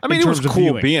 I mean, it was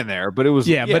cool being there, but it was...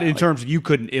 Yeah, but in terms of you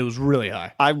couldn't... It was really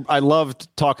high. I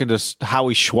loved talking to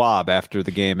Howie Schwab after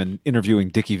the game and interviewing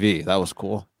Dickie V. That was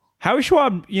cool. Howie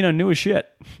Schwab, knew his shit.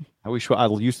 Howie Schwab... I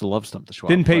used to love the Schwab.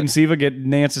 Didn't Peyton Siva get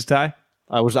Nance's tie?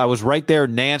 I was right there.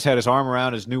 Nance had his arm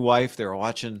around his new wife. They were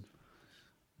watching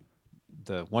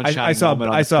the one shot. I saw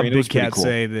Big Cat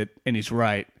say that, and he's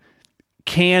right.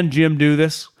 Can Jim do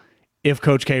this? If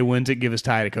Coach K wins it, give his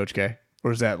tie to Coach K?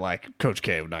 Or is that like Coach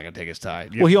K not going to take his tie?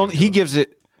 Well, he gives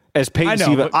it as Peyton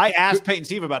Siva. I asked Peyton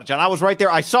Siva about it, John. I was right there.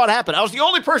 I saw it happen. I was the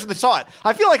only person that saw it.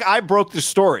 I feel like I broke the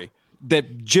story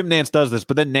that Jim Nance does this,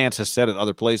 but then Nance has said it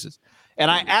other places.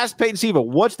 And I asked Peyton Siva,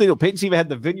 what's the deal? Peyton Siva had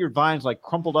the Vineyard Vines like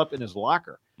crumpled up in his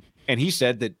locker. And he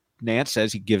said that Nance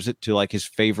says he gives it to like his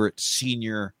favorite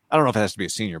senior. I don't know if it has to be a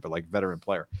senior, but like veteran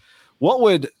player.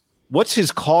 What's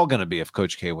his call going to be if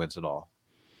Coach K wins it all?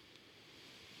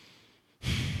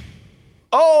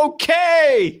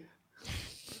 Okay.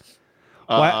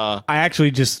 Well, I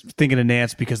actually just thinking of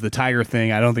Nance because the Tiger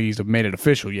thing, I don't think he's made it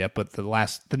official yet, but the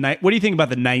night, what do you think about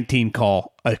the 19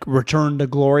 call? A return to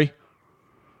glory?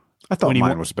 I thought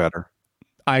mine was better.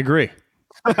 I agree.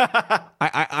 I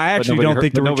actually don't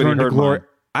think the return to glory,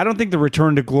 I don't think the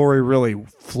return to glory really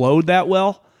flowed that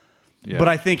well. Yeah. But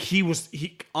I think he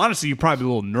honestly, you're probably a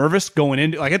little nervous going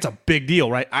into, like, it's a big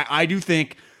deal, right? I do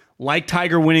think, like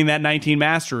Tiger winning that 19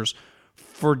 Masters,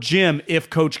 for Jim, if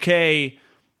Coach K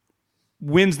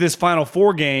wins this Final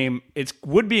Four game, it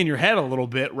would be in your head a little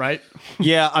bit, right?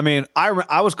 Yeah, I mean,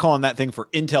 I was calling that thing for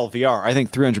Intel VR. I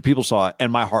think 300 people saw it,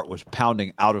 and my heart was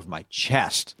pounding out of my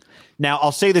chest. Now,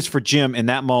 I'll say this for Jim. In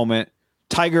that moment,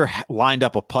 Tiger lined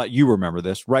up a putt, you remember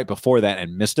this, right before that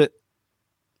and missed it.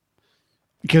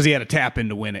 Because he had to tap in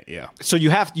to win it, yeah. So you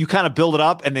kind of build it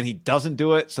up, and then he doesn't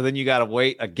do it, so then you got to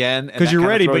wait again. Because you're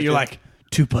ready, but you're like,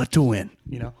 2-putt to win,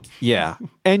 Yeah.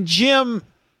 And Jim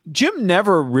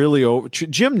never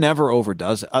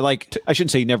overdoes it. I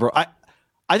shouldn't say never.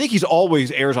 I think he's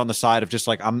always errs on the side of just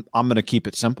like, I'm going to keep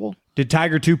it simple. Did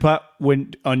Tiger 2-putt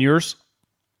win on yours?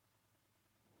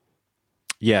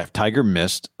 Yeah, Tiger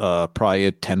missed probably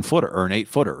a 10-footer or an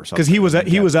 8-footer or something.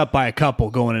 Because he was up by a couple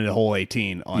going into hole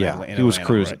 18 on Atlanta. He was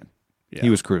cruising. Right? Yeah. He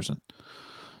was cruising.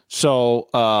 So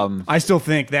I still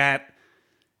think that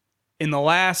in the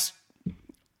last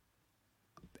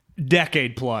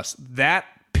decade plus, that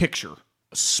picture,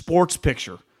 sports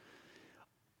picture,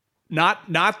 not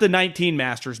the 19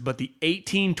 Masters, but the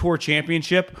 18 Tour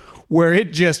Championship, where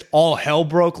it just all hell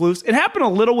broke loose. It happened a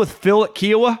little with Phil at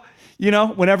Kiowa,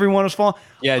 when everyone was falling.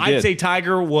 Yeah, I'd say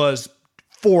Tiger was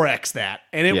 4x that,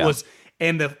 and it was,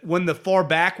 and when the far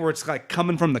back where it's like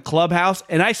coming from the clubhouse,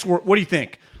 and I swear, what do you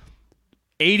think?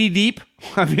 80 deep?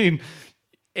 I mean,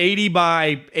 80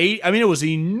 by 8. I mean, it was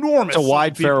enormous. It's a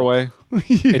wide fairway.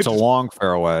 It's a long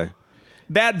fairway.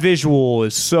 That visual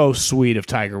is so sweet of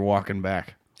Tiger walking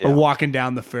back or walking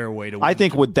down the fairway to win. I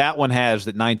think what that one has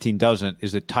that 19 doesn't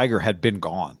is that Tiger had been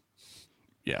gone.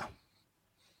 Yeah.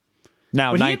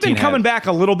 Now, but he had been coming back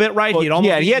a little bit, right? Well,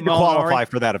 he had to qualify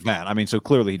for that event. I mean, so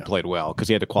clearly he played well because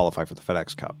he had to qualify for the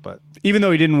FedEx Cup. But even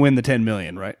though he didn't win the $10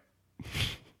 million, right?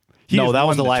 No, that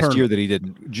was the last year that he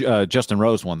didn't. Justin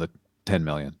Rose won the $10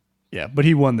 million. Yeah, but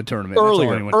he won the tournament.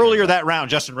 Earlier that round,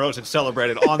 Justin Rose had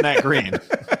celebrated on that green.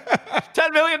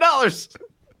 $10 million.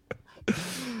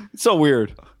 It's so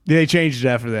weird. They changed it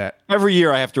after that. Every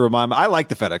year I have to remind me. I like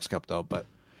the FedEx Cup though, but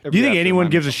do you think anyone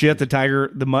gives a shit that Tiger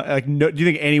do you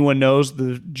think anyone knows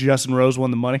the Justin Rose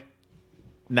won the money?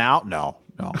 Now, no.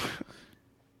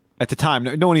 At the time,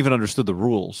 no one even understood the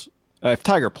rules. If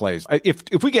Tiger plays,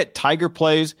 if we get Tiger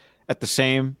plays at the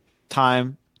same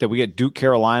time that we get Duke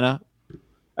Carolina,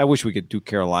 I wish we could Duke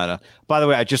Carolina. By the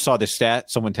way, I just saw this stat.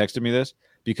 Someone texted me this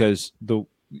because the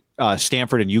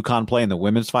Stanford and UConn play in the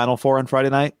women's Final Four on Friday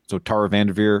night. So Tara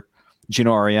Vanderveer,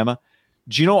 Gino Auriemma.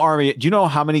 Do you know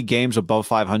how many games above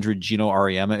 500 Gino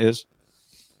Auriemma is?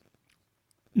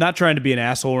 Not trying to be an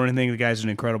asshole or anything. The guy's an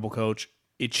incredible coach.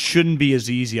 It shouldn't be as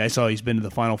easy. I saw he's been to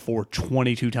the Final Four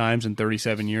 22 times in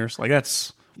 37 years. Like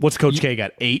what's Coach K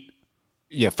got? 8?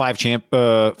 Yeah, 5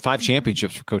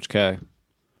 championships for Coach K.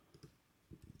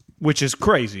 Which is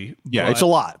crazy. Yeah, it's a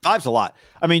lot. 5's a lot.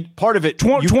 I mean, part of it...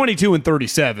 22 and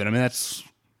 37. I mean,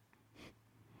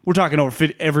 we're talking over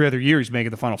every other year he's making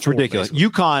the Final Four. It's ridiculous.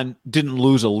 Basically. UConn didn't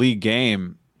lose a league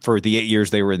game for the 8 years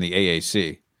they were in the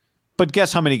AAC. But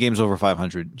guess how many games over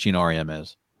 500 Gino Auriemma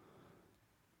is?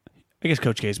 I guess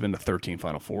Coach K's been to 13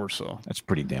 Final Fours, so... That's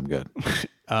pretty damn good.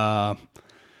 How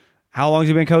long has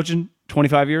he been coaching?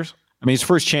 25 years? I mean, his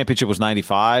first championship was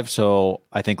 95, so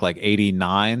I think like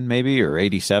 89 maybe, or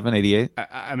 87, 88.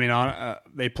 I mean,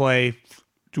 they play...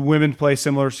 Do women play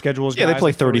similar schedules? Yeah, they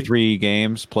play 33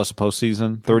 games plus a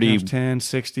postseason. 30, 10,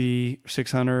 60,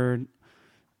 600,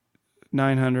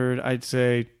 900. I'd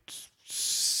say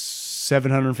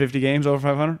 750 games over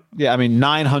 500. Yeah, I mean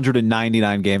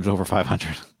 999 games over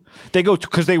 500. They go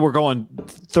because they were going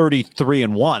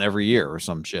 33-1 every year or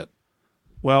some shit.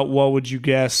 Well, what would you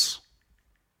guess?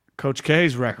 Coach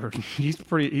K's record.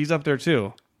 He's up there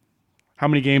too. How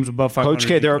many games above 500? Coach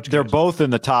K, they're both in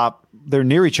the top. They're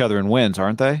near each other in wins,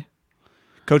 aren't they?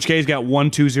 Coach K's got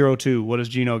 1,202. What does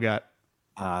Gino got?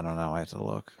 I don't know. I have to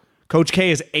look. Coach K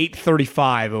is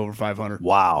 835 over 500.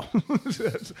 Wow.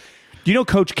 Do you know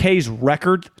Coach K's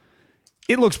record?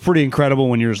 It looks pretty incredible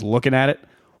when you're just looking at it.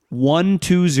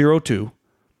 1,202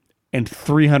 and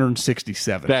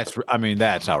 367.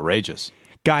 That's outrageous.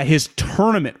 Guy, his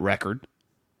tournament record.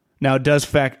 Now it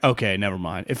does okay, never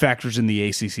mind. It factors in the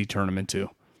ACC tournament too.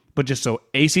 But just so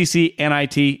ACC,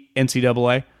 NIT,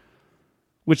 NCAA,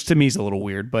 which to me is a little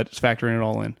weird, but it's factoring it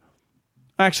all in.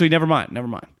 Actually, never mind.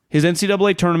 His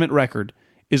NCAA tournament record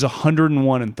is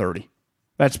 101-30.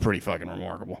 That's pretty fucking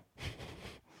remarkable.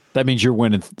 That means you're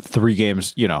winning 3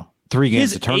 games, 3 games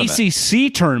His of tournament.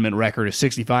 ACC tournament record is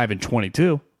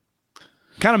 65-22.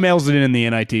 Kind of mails it in the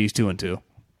NIT. He's 2-2.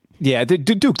 Yeah,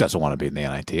 Duke doesn't want to be in the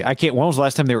NIT. When was the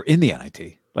last time they were in the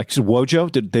NIT? Like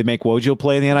Wojo? Did they make Wojo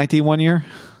play in the NIT one year?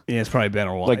 Yeah, it's probably been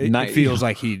a while. Like It feels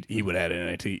like he would have had an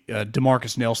NIT.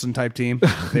 DeMarcus Nelson type team.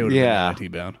 They would have been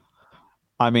NIT bound.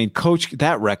 I mean, coach,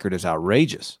 that record is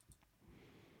outrageous.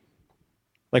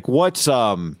 Like, what's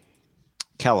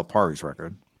Calipari's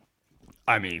record?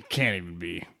 I mean, can't even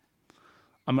be.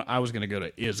 I was going to go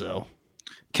to Izzo.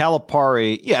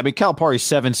 Calipari, Calipari's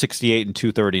 768 and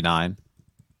 239.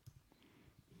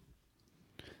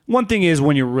 One thing is,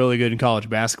 when you're really good in college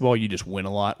basketball, you just win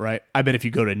a lot, right? I bet if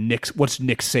you go to what's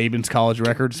Nick Saban's college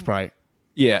record? It's probably...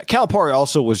 Yeah, Calipari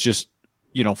also was just,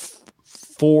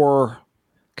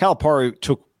 Calipari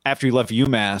took, after he left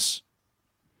UMass,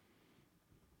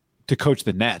 to coach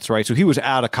the Nets, right? So he was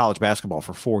out of college basketball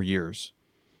for 4 years.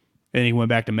 And he went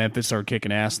back to Memphis, started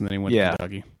kicking ass, and then he went to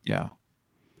Kentucky. Yeah.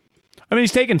 I mean,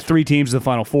 he's taken 3 teams to the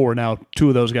Final Four. Now, 2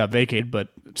 of those got vacated, but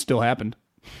it still happened.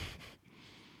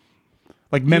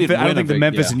 Like Memphis, I don't think the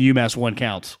Memphis and UMass one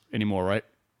counts anymore, right?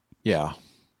 Yeah.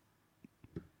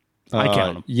 I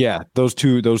count them. Yeah, those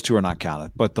two are not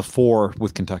counted, but the 4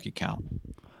 with Kentucky count.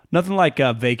 Nothing like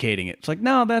vacating it. It's like,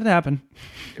 no, that happened.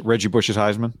 Reggie Bush's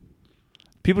Heisman.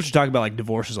 People should talk about like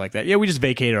divorces like that. Yeah, we just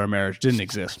vacated our marriage. Didn't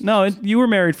exist. No, you were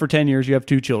married for 10 years. You have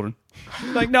 2 children.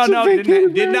 Like, no,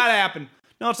 did not happen.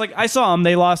 No, it's like, I saw them.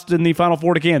 They lost in the Final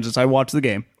Four to Kansas. I watched the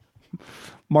game.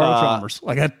 Marlo Chalmers.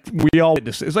 Like, we all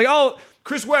witnessed it. It's like, oh,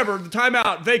 Chris Webber, the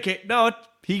timeout, vacate. No,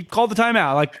 he called the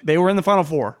timeout. Like, they were in the Final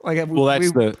Four. Like,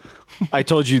 I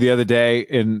told you the other day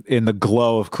in the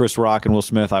glow of Chris Rock and Will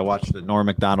Smith, I watched the Norm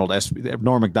Macdonald's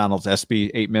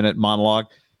SB 8-minute monologue,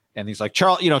 and he's like,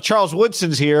 Charles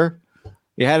Woodson's here.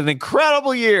 He had an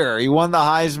incredible year. He won the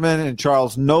Heisman, and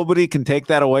Charles, nobody can take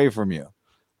that away from you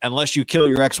unless you kill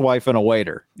your ex-wife and a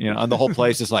waiter. And the whole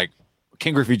place is like,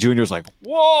 King Griffey Jr. is like,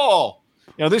 whoa,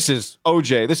 this is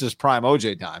OJ. This is prime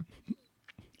OJ time.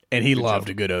 And he loved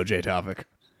a good OJ topic.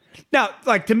 Now,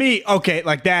 like, to me, okay,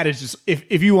 like, that is just,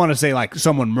 if you want to say, like,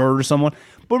 someone murdered someone.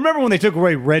 But remember when they took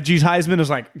away Reggie's Heisman? It was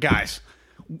like, guys,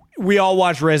 we all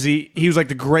watched Reggie. He was, like,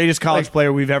 the greatest college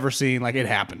player we've ever seen. Like, it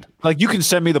happened. Like, you can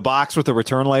send me the box with the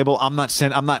return label. I'm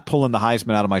not pulling the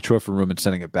Heisman out of my trophy room and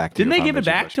sending it back to you. Didn't they give it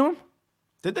back to him?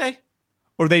 Did they?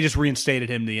 Or they just reinstated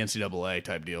him to the NCAA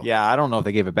type deal? Yeah, I don't know if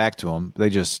they gave it back to him. They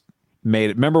just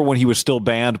made it. Remember when he was still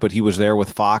banned, but he was there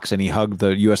with Fox and he hugged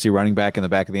the USC running back in the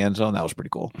back of the end zone? That was pretty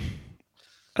cool.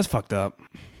 That's fucked up.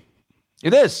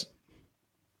 It is.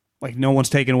 Like, no one's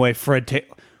taking away Fred Taylor.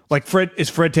 Is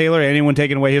Fred Taylor, anyone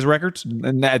taking away his records?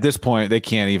 And at this point, they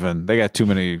can't even. They got too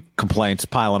many complaints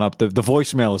piling up. The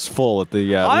voicemail is full at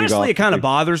the. Honestly, it kind of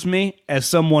bothers me as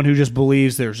someone who just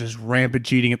believes there's just rampant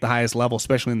cheating at the highest level,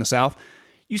 especially in the South.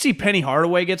 You see Penny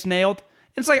Hardaway gets nailed.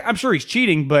 It's like, I'm sure he's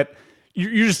cheating, but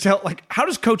you just tell, like, how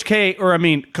does Coach K,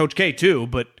 Coach K too,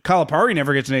 but Calipari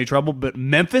never gets in any trouble, but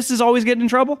Memphis is always getting in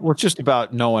trouble? Well, it's just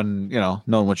about knowing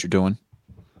what you're doing.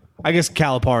 I guess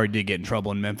Calipari did get in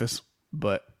trouble in Memphis,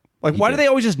 but like, why do they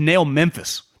always just nail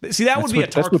Memphis? See, that would be a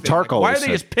Tark thing. Like, why are they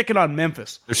just picking on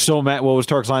Memphis? They're so mad. What was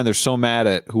Tark's line? They're so mad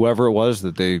at whoever it was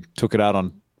that they took it out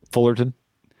on Fullerton.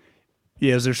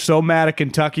 Yes, they're so mad at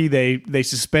Kentucky, they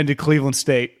suspended Cleveland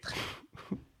State.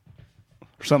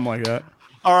 Or something like that.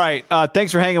 All right.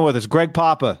 Thanks for hanging with us. Greg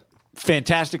Papa,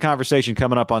 fantastic conversation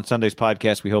coming up on Sunday's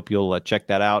podcast. We hope you'll check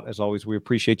that out. As always, we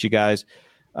appreciate you guys.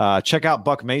 Check out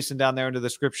Buck Mason down there in the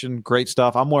description. Great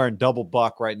stuff. I'm wearing double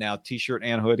Buck right now, T-shirt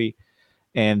and hoodie.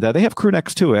 And they have crew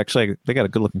necks too. Actually, they got a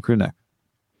good-looking crew neck.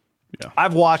 Yeah.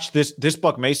 I've watched this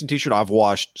Buck Mason T-shirt. I've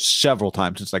washed several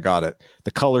times since I got it.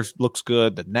 The color looks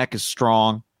good. The neck is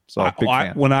strong. So big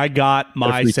fan. When I got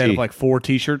my set of like 4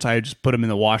 T-shirts, I just put them in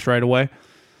the wash right away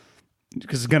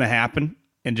because it's going to happen,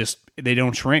 and just they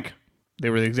don't shrink. They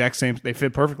were the exact same. They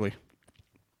fit perfectly.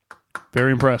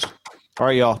 Very impressed. All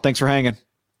right, y'all. Thanks for hanging.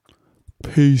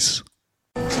 Peace.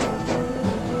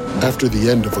 After the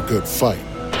end of a good fight,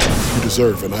 you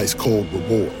deserve an ice-cold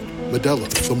reward. Modelo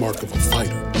is the mark of a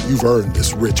fighter. You've earned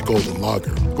this rich golden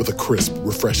lager with a crisp,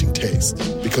 refreshing taste.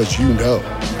 Because you know,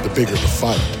 the bigger the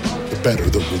fight, the better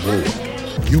the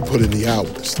reward. You put in the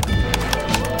hours,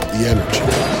 the energy,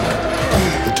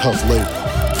 the tough labor.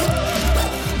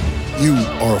 You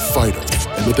are a fighter,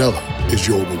 and Modelo is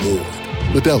your reward.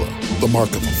 Modelo, the mark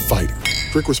of a fighter.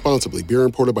 Drink responsibly. Beer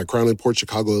imported by Crown Imports,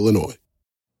 Chicago, Illinois.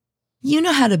 You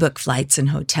know how to book flights and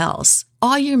hotels.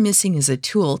 All you're missing is a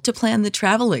tool to plan the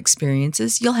travel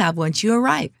experiences you'll have once you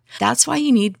arrive. That's why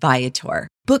you need Viator.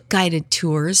 Book guided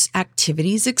tours,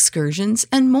 activities, excursions,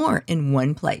 and more in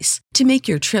one place to make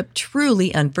your trip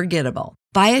truly unforgettable.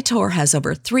 Viator has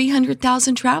over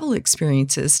 300,000 travel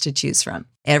experiences to choose from.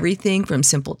 Everything from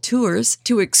simple tours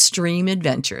to extreme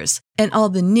adventures and all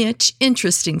the niche,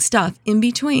 interesting stuff in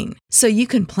between. So you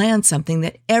can plan something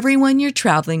that everyone you're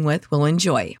traveling with will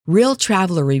enjoy. Real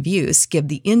traveler reviews give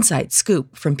the inside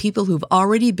scoop from people who've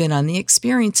already been on the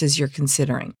experiences you're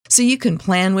considering. So you can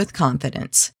plan with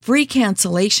confidence. Free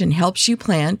cancellation helps you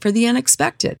plan for the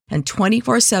unexpected. And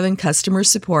 24/7 customer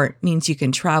support means you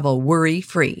can travel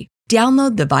worry-free.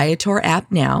 Download the Viator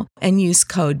app now and use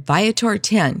code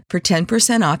Viator10 for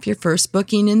 10% off your first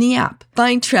booking in the app.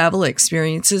 Find travel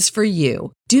experiences for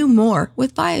you. Do more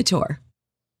with Viator.